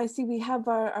 thank you. I see we have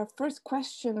our first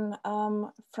question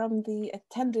from the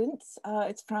attendants.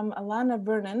 It's from Alana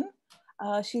Vernon.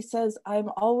 She says, "I'm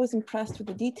always impressed with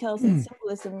the details and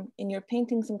symbolism in your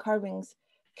paintings and carvings.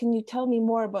 Can you tell me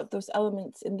more about those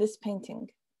elements in this painting?"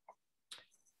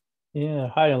 Yeah,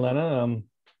 hi Alana.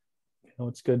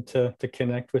 It's good to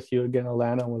connect with you again.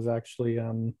 Alana was actually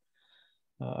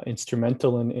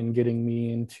instrumental in getting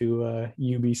me into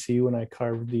UBC when I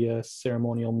carved the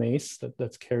ceremonial mace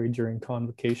that's carried during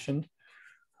convocation.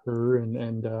 Her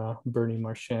and Bernie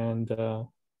Marchand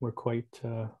were quite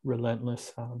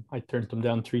relentless. I turned them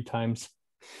down 3 times.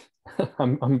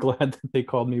 I'm glad that they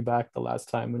called me back the last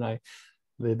time, and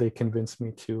they convinced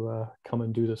me to come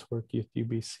and do this work at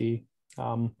UBC.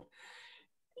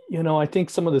 I think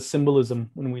some of the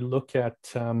symbolism when we look at,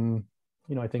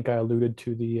 I think I alluded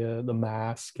to the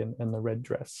mask and the red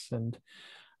dress. And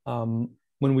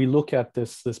when we look at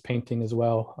this painting as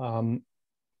well,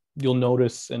 you'll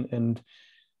notice, and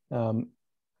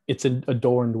it's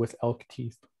adorned with elk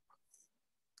teeth.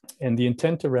 And the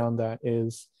intent around that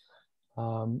is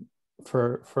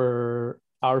for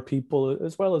our people,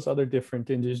 as well as other different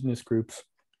Indigenous groups,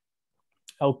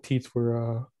 elk teeth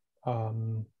were, I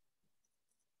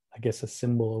guess, a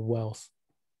symbol of wealth.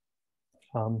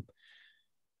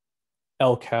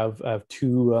 Elk have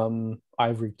two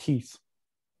ivory teeth,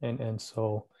 and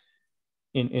so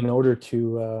in order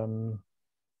to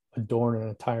adorn an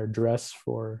entire dress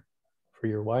for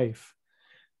your wife,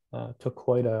 took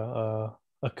quite a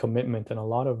commitment and a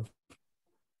lot of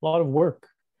work,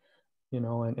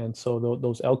 and so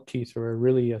those elk teeth are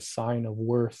really a sign of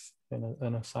worth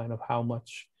and a sign of how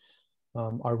much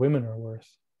our women are worth.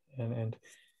 And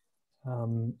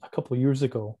a couple of years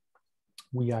ago,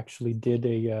 we actually did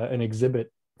an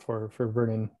exhibit for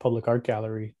Vernon Public Art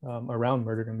Gallery around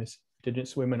murdered and missing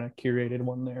Indigenous women. I curated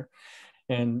one there,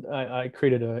 and I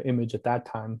created an image at that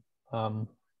time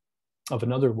of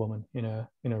another woman in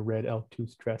a red elk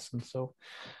tooth dress. And so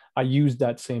I used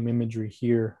that same imagery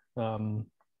here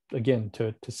again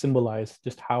to symbolize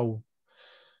just how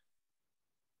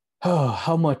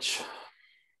much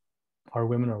our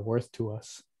women are worth to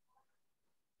us,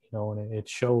 and it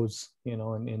shows,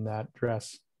 in that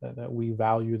dress that we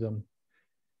value them,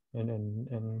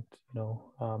 and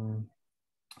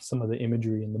some of the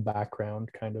imagery in the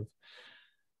background kind of,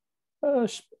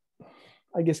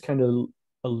 I guess, kind of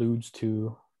alludes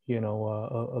to,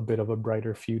 a bit of a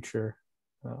brighter future,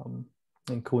 and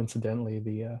coincidentally,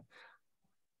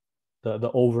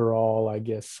 the overall, I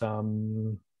guess,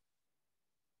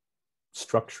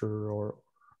 structure or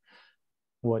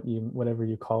whatever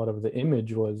you call it of the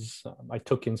image was, I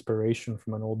took inspiration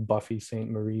from an old Buffy St.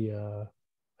 Marie, I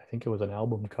think it was an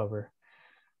album cover,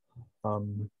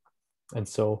 and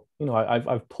so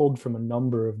I've pulled from a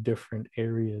number of different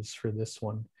areas for this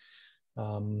one,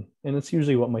 and it's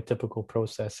usually what my typical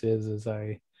process is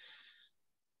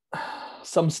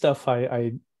some stuff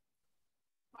I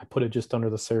put it just under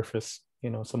the surface,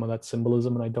 some of that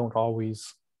symbolism, and I don't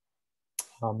always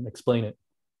explain it.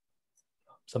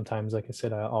 Sometimes, like I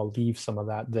said, I'll leave some of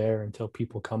that there until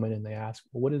people come in and they ask,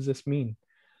 well, what does this mean?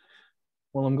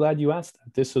 Well, I'm glad you asked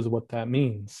that. This is what that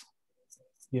means.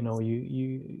 You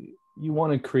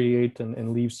want to create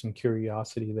and leave some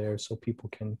curiosity there so people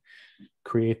can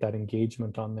create that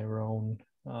engagement on their own.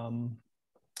 And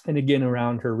again,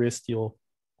 around her wrist, you'll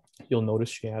notice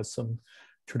she has some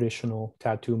traditional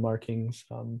tattoo markings.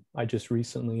 I just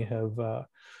recently have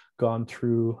gone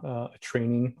through a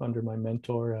training under my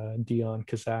mentor, Dion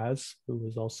Kazaz, who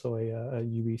was also a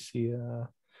UBC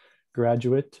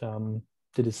graduate.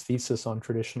 Did his thesis on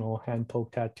traditional hand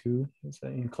poke tattoo. He's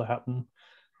an Inclahappen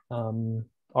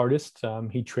artist.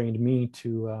 He trained me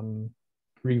to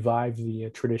revive the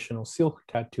traditional Syilx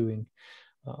tattooing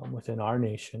within our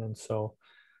nation. And so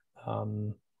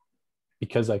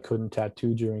because I couldn't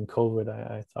tattoo during COVID,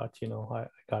 I thought, I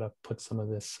got to put some of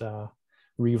this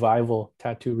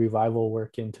tattoo revival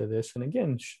work into this. And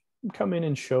again, come in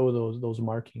and show those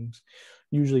markings.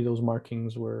 Usually those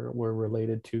markings were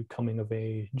related to coming of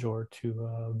age or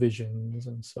to visions.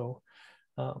 And so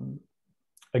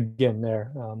again,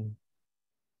 there,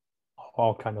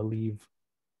 I'll kind of leave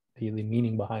the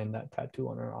meaning behind that tattoo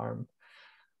on her arm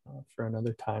for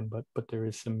another time, but there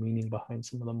is some meaning behind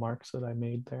some of the marks that I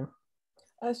made there.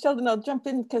 Sheldon, I'll jump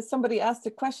in because somebody asked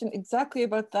a question exactly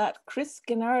about that. Chris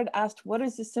Gennard asked, what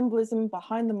is the symbolism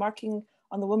behind the marking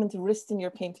on the woman's wrist in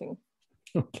your painting?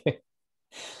 Okay.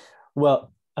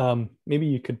 Well, maybe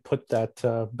you could put that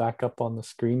back up on the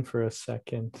screen for a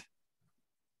second.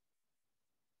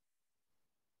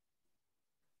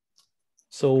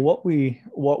 So what we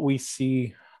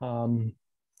see low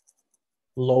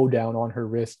down on her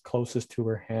wrist, closest to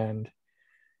her hand,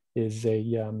 is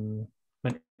an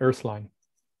earth line.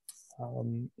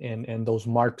 And those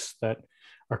marks that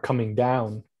are coming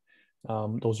down,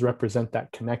 those represent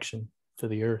that connection to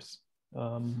the earth.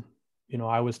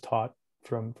 I was taught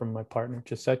from my partner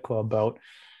Chisetko about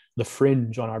the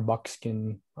fringe on our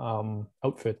buckskin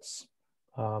outfits,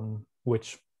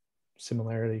 which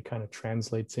similarly kind of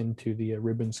translates into the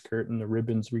ribbon skirt and the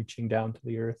ribbons reaching down to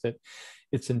the earth.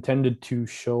 It's intended to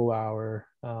show our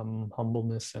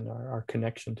humbleness and our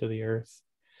connection to the earth.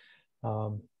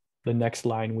 The next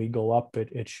line we go up,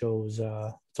 it shows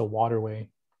it's a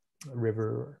waterway, a river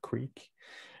or a creek.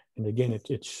 And again, it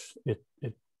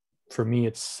for me,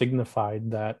 it's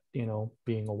signified that,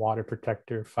 being a water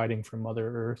protector, fighting for Mother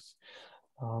Earth,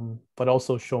 but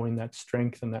also showing that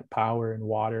strength and that power in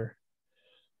water.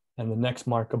 And the next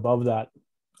mark above that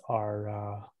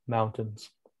are mountains.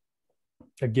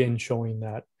 Again, showing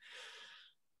that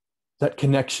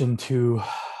connection to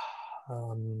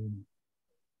kind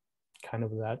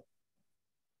of that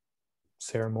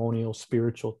ceremonial,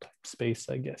 spiritual type space,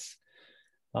 I guess.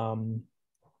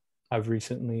 I've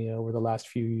recently, over the last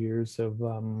few years, have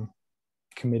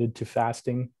committed to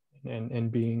fasting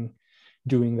and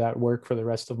doing that work for the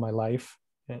rest of my life.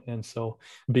 And so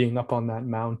being up on that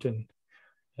mountain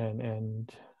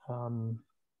and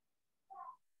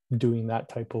doing that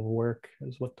type of work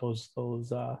is what those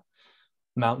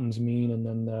mountains mean. And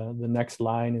then the next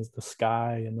line is the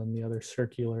sky, and then the other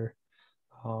circular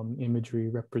imagery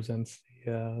represents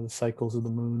the cycles of the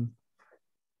moon.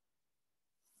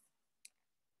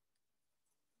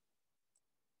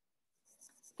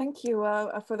 Thank you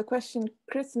for the question,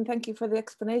 Chris, and thank you for the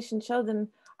explanation, Sheldon.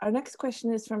 Our next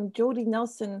question is from Jody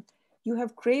Nelson. You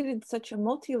have created such a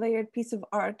multi-layered piece of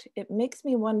art. It makes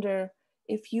me wonder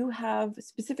if you have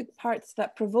specific parts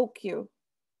that provoke you.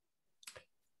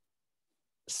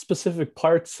 Specific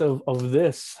parts of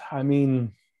this, I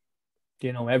mean,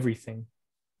 you know, everything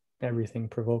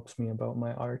provokes me about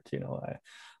my art. You know,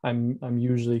 I'm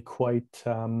usually quite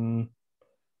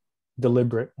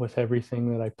deliberate with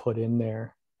everything that I put in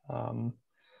there.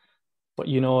 But,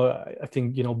 you know, I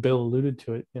think, you know, Bill alluded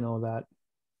to it, you know,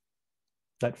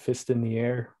 that fist in the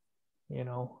air, you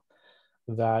know,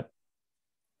 that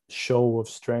show of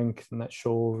strength and that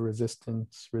show of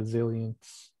resistance,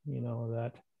 resilience, you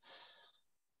know,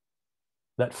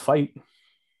 that fight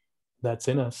that's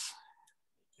in us,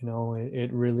 you know,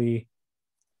 it really,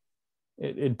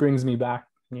 it brings me back,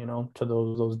 you know, to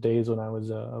those days when I was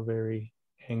a very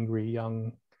angry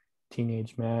young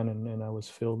teenage man, and I was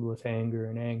filled with anger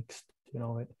and angst. You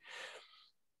know,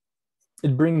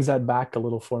 it brings that back a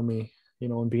little for me, you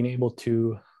know, and being able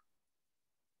to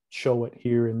show it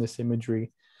here in this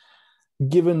imagery,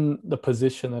 given the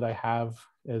position that I have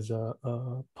as a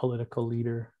political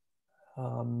leader.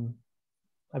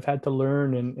 I've had to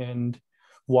learn and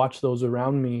watch those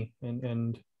around me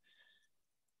and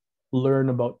learn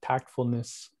about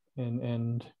tactfulness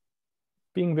and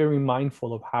being very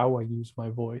mindful of how I use my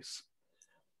voice.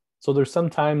 So there's some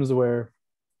times where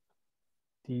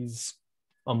these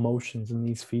emotions and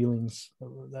these feelings,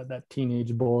 that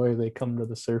teenage boy, they come to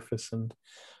the surface, and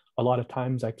a lot of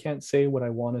times I can't say what I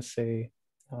want to say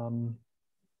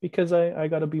because I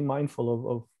got to be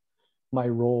mindful of my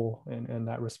role and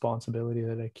that responsibility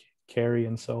that I carry.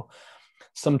 And so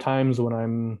sometimes when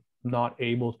I'm not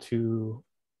able to,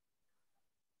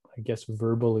 I guess,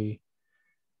 verbally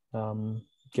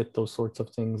get those sorts of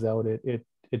things out, it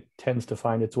tends to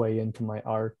find its way into my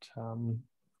art.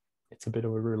 It's a bit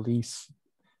of a release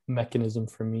mechanism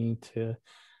for me to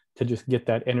just get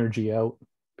that energy out,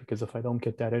 because if I don't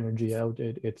get that energy out,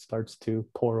 it starts to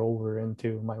pour over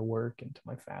into my work, into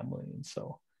my family. And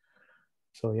so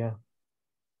yeah.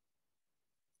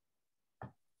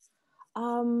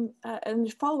 And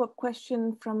a follow-up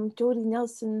question from Jody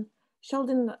Nelson.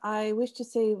 Sheldon, I wish to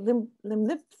say lim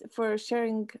lip for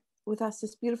sharing with us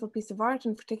this beautiful piece of art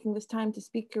and for taking this time to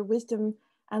speak your wisdom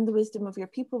and the wisdom of your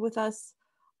people with us.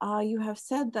 You have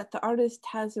said that the artist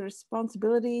has a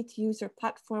responsibility to use their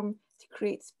platform to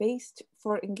create space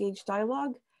for engaged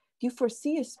dialogue. Do you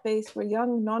foresee a space where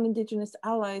young non-Indigenous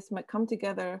allies might come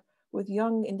together with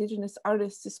young Indigenous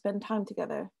artists to spend time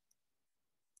together?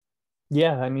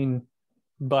 Yeah, I mean,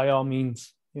 by all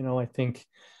means, you know, I think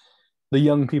the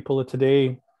young people of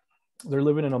today, they're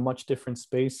living in a much different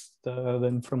space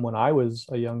than from when I was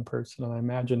a young person. And I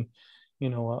imagine, you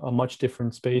know, a much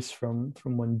different space from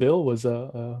when Bill was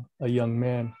a young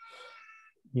man.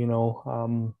 You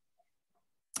know,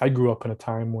 I grew up in a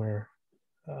time where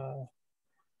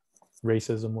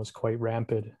racism was quite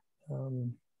rampant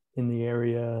in the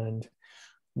area, and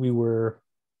we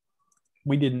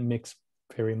didn't mix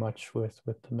very much with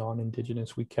the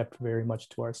non-Indigenous. We kept very much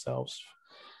to ourselves.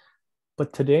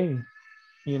 But today,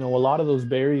 you know, a lot of those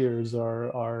barriers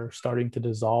are starting to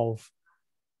dissolve.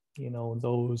 You know,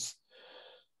 those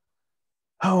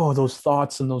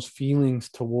thoughts and those feelings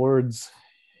towards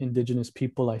Indigenous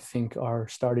people, I think, are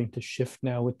starting to shift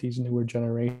now with these newer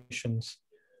generations.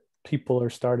 People are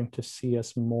starting to see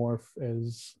us more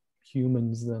as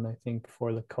humans than, I think,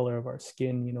 for the color of our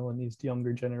skin, you know, in these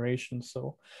younger generations.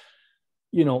 So,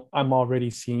 you know, I'm already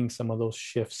seeing some of those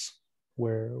shifts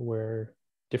where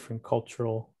different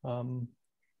cultural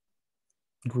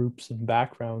groups and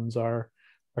backgrounds are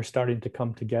starting to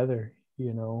come together,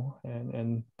 you know,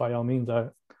 and by all means,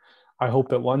 I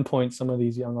hope at one point some of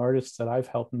these young artists that I've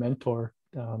helped mentor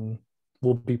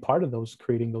will be part of those,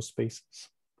 creating those spaces.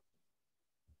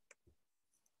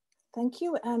 Thank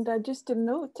you. And just a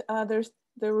note,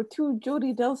 there were two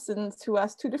Jody Nelsons who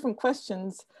asked two different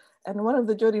questions. And one of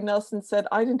the Jody Nelsons said,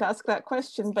 I didn't ask that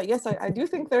question, but yes, I do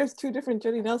think there's two different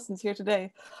Jody Nelsons here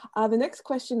today. The next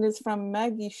question is from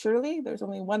Maggie Shirley. There's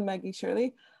only one Maggie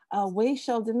Shirley. Way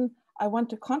Sheldon, I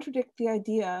want to contradict the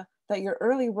idea that your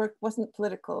early work wasn't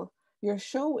political. Your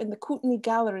show in the Kootenai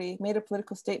Gallery made a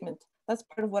political statement. That's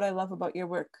part of what I love about your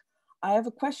work. I have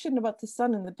a question about the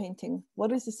sun in the painting.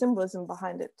 What is the symbolism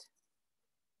behind it?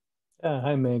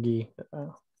 Hi, Maggie. I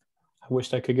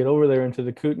wished I could get over there into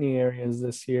the Kootenai areas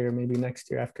this year, maybe next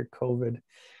year after COVID.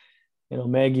 You know,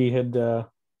 Maggie had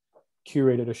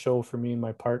curated a show for me and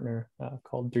my partner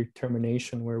called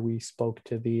Determination, where we spoke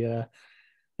to the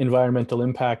environmental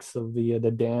impacts of the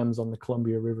dams on the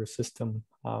Columbia River system.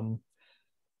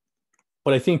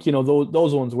 But I think, you know,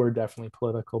 those ones were definitely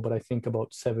political. But I think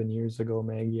about 7 years ago,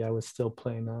 Maggie, I was still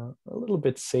playing a little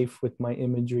bit safe with my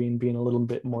imagery and being a little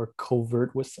bit more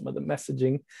covert with some of the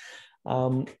messaging.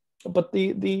 But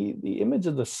the image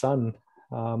of the sun,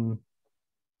 you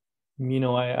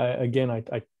know,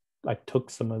 I took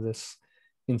some of this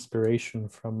inspiration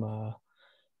from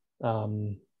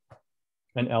an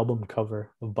album cover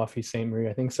of Buffy St. Marie.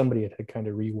 I think somebody had kind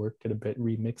of reworked it a bit,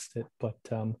 remixed it, but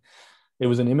it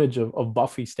was an image of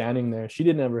Buffy standing there. She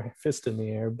didn't have her fist in the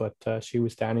air, but she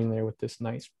was standing there with this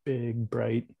nice, big,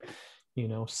 bright, you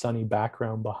know, sunny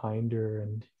background behind her.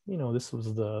 And, you know, this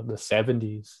was the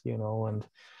 70s, you know, and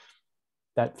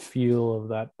that feel of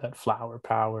that flower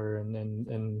power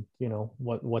and you know,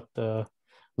 what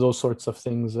those sorts of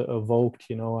things evoked.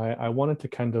 You know, I wanted to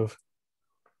kind of,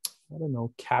 I don't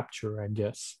know, capture, I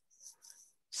guess,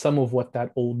 some of what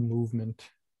that old movement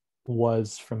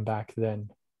was from back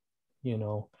then. You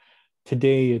know,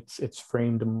 today it's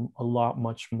framed a lot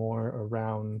much more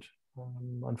around,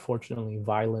 unfortunately,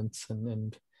 violence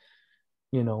and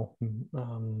you know,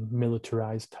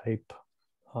 militarized type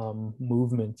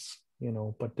movements. You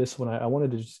know, but this one I wanted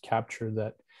to just capture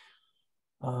that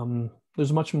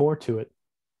there's much more to it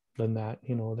than that.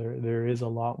 You know, there is a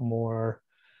lot more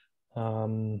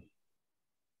love,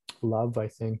 I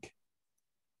think,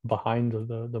 behind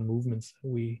the movements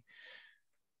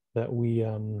that we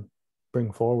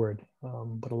bring forward,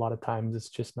 but a lot of times it's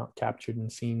just not captured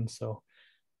and seen. So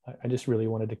I just really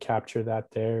wanted to capture that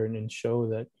there and show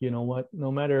that, you know what,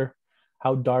 no matter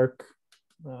how dark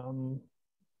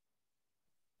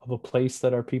of a place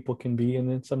that our people can be in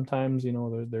it sometimes, you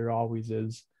know, there always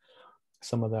is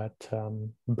some of that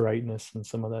brightness and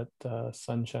some of that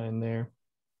sunshine there.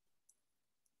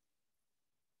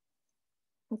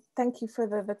 Thank you for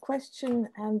the question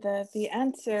and the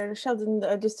answer. Sheldon,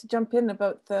 just to jump in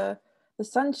about the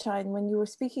sunshine, when you were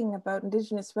speaking about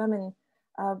Indigenous women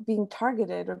being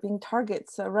targeted or being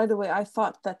targets, right away I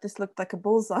thought that this looked like a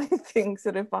bullseye thing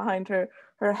sort of behind her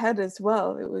head as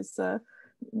well. It was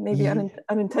maybe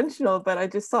unintentional, but I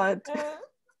just saw it.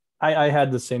 I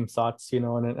had the same thoughts, you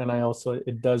know, and I also,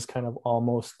 it does kind of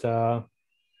almost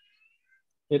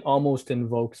it almost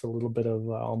invokes a little bit of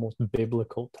almost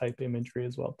biblical type imagery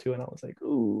as well too. And I was like,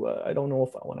 ooh, I don't know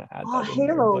if I want to add that.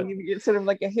 Halo, there, it's sort of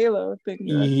like a halo thing.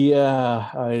 Yeah,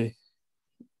 I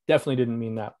definitely didn't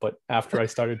mean that, but after I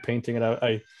started painting it,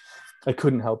 I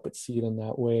couldn't help but see it in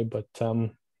that way. But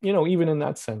you know, even in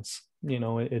that sense, you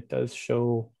know, it does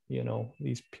show, you know,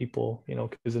 these people, you know,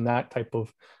 because in that type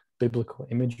of biblical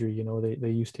imagery, you know, they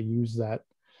used to use that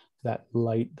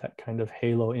light, that kind of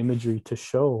halo imagery to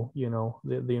show, you know,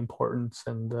 the importance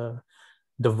and the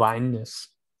divineness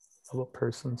of a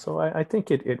person. So I think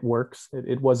it works.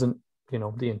 It wasn't, you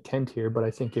know, the intent here, but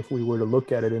I think if we were to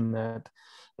look at it in that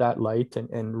light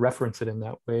and reference it in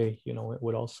that way, you know, it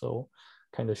would also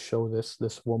kind of show this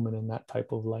woman in that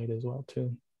type of light as well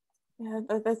too. Yeah,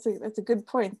 that's a good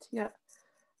point. Yeah.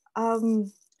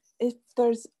 If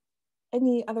there's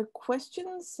any other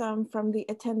questions from the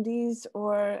attendees,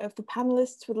 or if the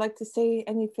panelists would like to say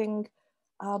anything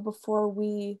before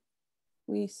we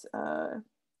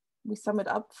sum it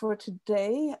up for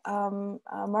today,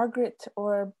 Margaret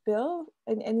or Bill,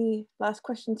 any last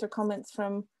questions or comments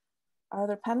from our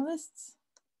other panelists?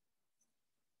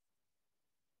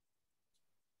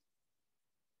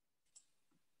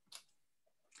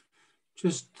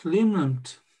 Just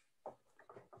Limland.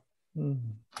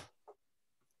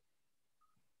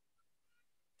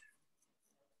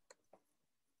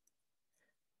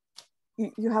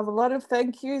 You have a lot of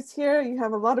thank yous here. You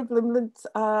have a lot of limits.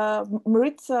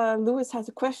 Maritza Lewis has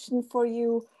a question for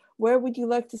you. Where would you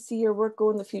like to see your work go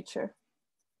in the future?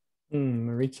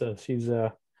 Maritza, she's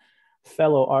a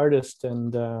fellow artist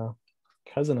and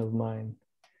cousin of mine.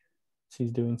 She's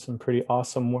doing some pretty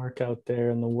awesome work out there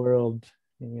in the world.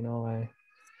 You know,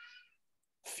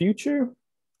 future,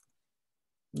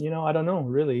 you know, I don't know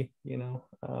really, you know.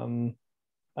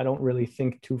 I don't really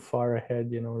think too far ahead.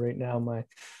 You know, right now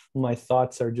my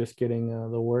thoughts are just getting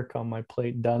the work on my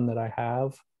plate done that I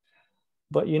have.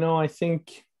 But you know, I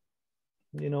think,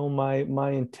 you know,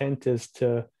 my intent is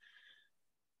to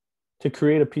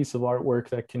create a piece of artwork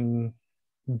that can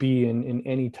be in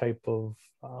any type of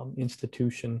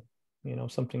institution. You know,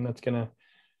 something that's going to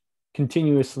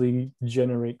continuously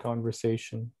generate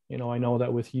conversation. You know, I know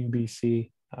that with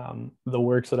UBC, the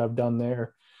works that I've done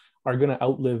there are going to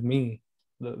outlive me.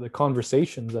 The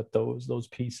conversations that those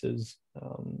pieces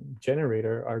generate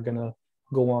are going to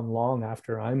go on long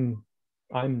after I'm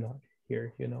not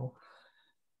here, you know.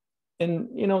 And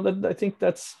you know, that I think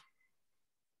that's,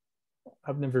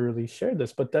 I've never really shared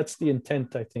this, but that's the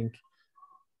intent. I think,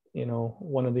 you know,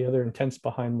 one of the other intents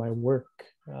behind my work,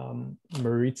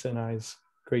 Maritza and I's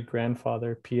great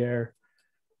grandfather Pierre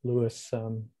Louis,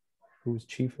 who was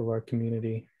chief of our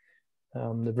community,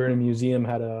 the Vernon Museum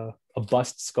had a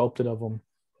bust sculpted of him,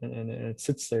 and it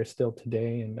sits there still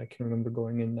today. And I can remember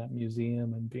going in that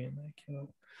museum and being like, you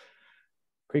know,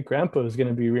 great grandpa is going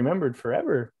to be remembered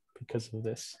forever because of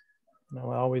this. You know,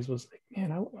 I always was like,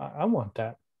 man, I want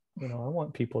that. You know, I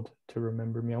want people to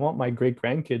remember me. I want my great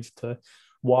grandkids to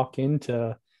walk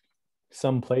into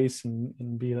some place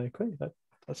and be like, wait,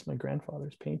 that's my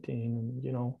grandfather's painting. And,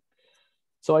 you know,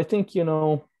 so I think, you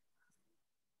know,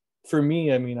 for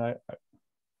me, I mean, I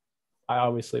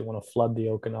obviously want to flood the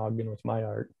Okanagan with my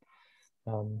art.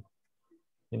 You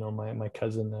know, my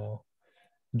cousin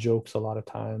jokes a lot of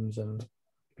times, and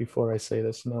before I say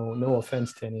this, no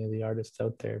offense to any of the artists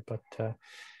out there, but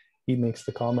he makes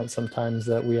the comment sometimes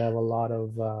that we have a lot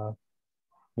of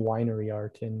winery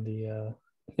art in the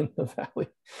valley,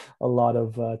 a lot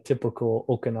of typical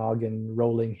Okanagan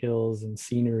rolling hills and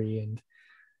scenery, and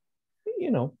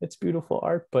you know, it's beautiful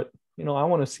art, but you know, I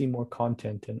want to see more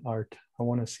content in art. I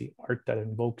want to see art that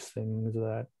invokes things,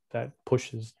 that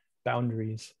pushes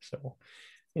boundaries. So,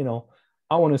 you know,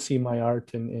 I want to see my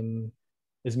art in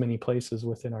as many places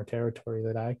within our territory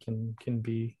that I can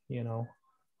be, you know,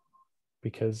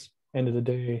 because end of the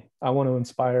day, I want to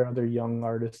inspire other young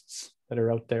artists that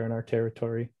are out there in our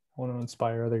territory. I want to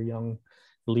inspire other young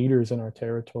leaders in our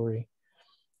territory.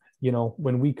 You know,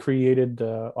 when we created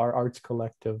our arts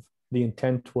collective, the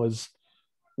intent was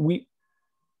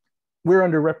we're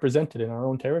underrepresented in our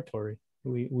own territory.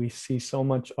 We see so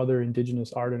much other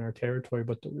Indigenous art in our territory,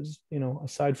 but there was, you know,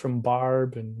 aside from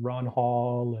Barb and Ron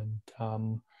Hall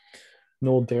and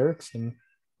Noel Derrickson,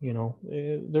 you know,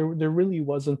 there really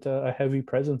wasn't a heavy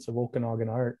presence of Okanagan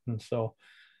art. And so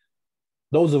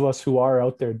those of us who are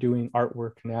out there doing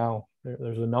artwork now,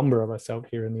 there's a number of us out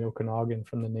here in the Okanagan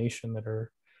from the nation that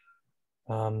are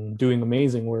doing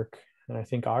amazing work. And I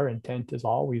think our intent is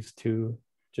always to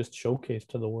just showcase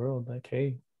to the world, like,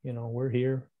 hey, you know, we're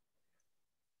here.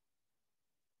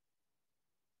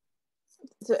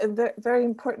 It's a very, very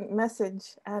important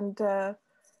message, and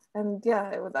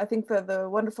yeah, I think the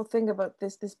wonderful thing about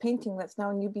this painting that's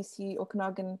now in UBC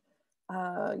Okanagan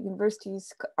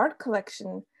University's art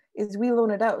collection is we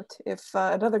loan it out. If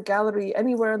another gallery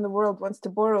anywhere in the world wants to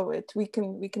borrow it, we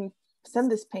can send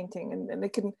this painting, and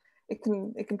it can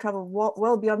travel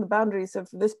well beyond the boundaries of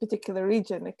this particular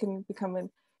region. It can become an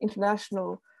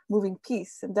international moving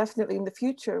piece. And definitely in the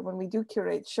future, when we do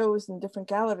curate shows in different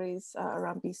galleries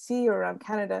around BC or around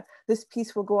Canada, this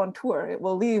piece will go on tour. It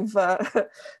will leave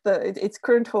its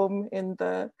current home in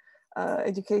the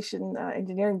education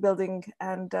engineering building,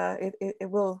 and it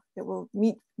will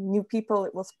meet new people.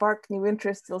 It will spark new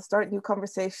interests. It'll start new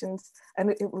conversations,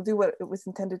 and it will do what it was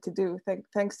intended to do.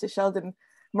 Thanks to Sheldon,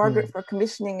 Margaret for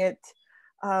commissioning it,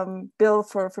 Bill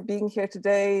for being here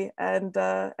today, and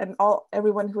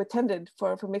everyone who attended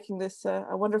for making this a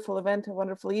wonderful event, a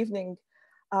wonderful evening.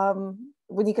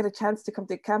 When you get a chance to come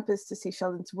to campus to see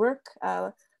Sheldon's work,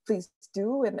 please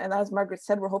do. And as Margaret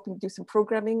said, we're hoping to do some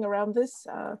programming around this.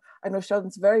 I know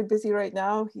Sheldon's very busy right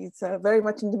now. He's very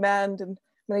much in demand and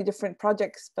many different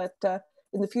projects, but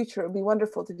in the future, it would be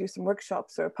wonderful to do some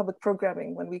workshops or public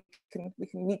programming when we can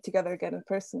meet together again in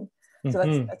person. So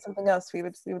that's something else we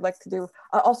would like to do.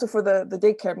 Also for the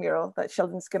daycare mural that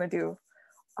Sheldon's going to do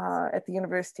at the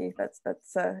university.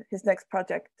 That's his next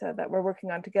project that we're working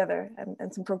on together,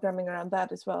 and some programming around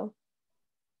that as well.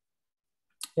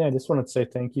 Yeah, I just wanted to say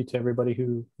thank you to everybody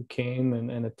who came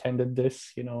and attended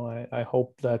this. You know, I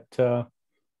hope that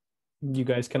you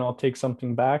guys can all take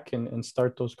something back and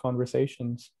start those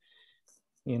conversations.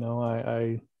 You know,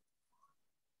 I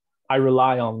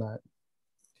rely on that.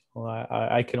 Well,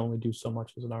 I can only do so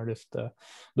much as an artist.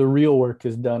 The real work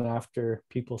is done after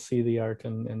people see the art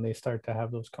and they start to have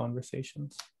those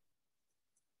conversations.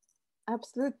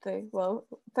 Absolutely. Well,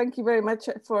 thank you very much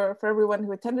for everyone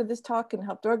who attended this talk and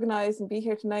helped organize and be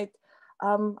here tonight.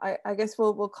 I guess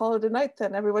we'll call it a night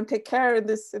then. Everyone take care in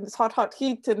this hot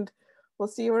heat, and we'll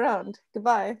see you around.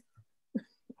 Goodbye.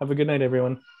 Have a good night,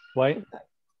 everyone. Bye.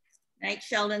 Night,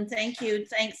 Sheldon. Thank you.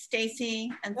 Thanks,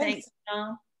 Stacy. And thanks,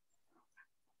 Mel.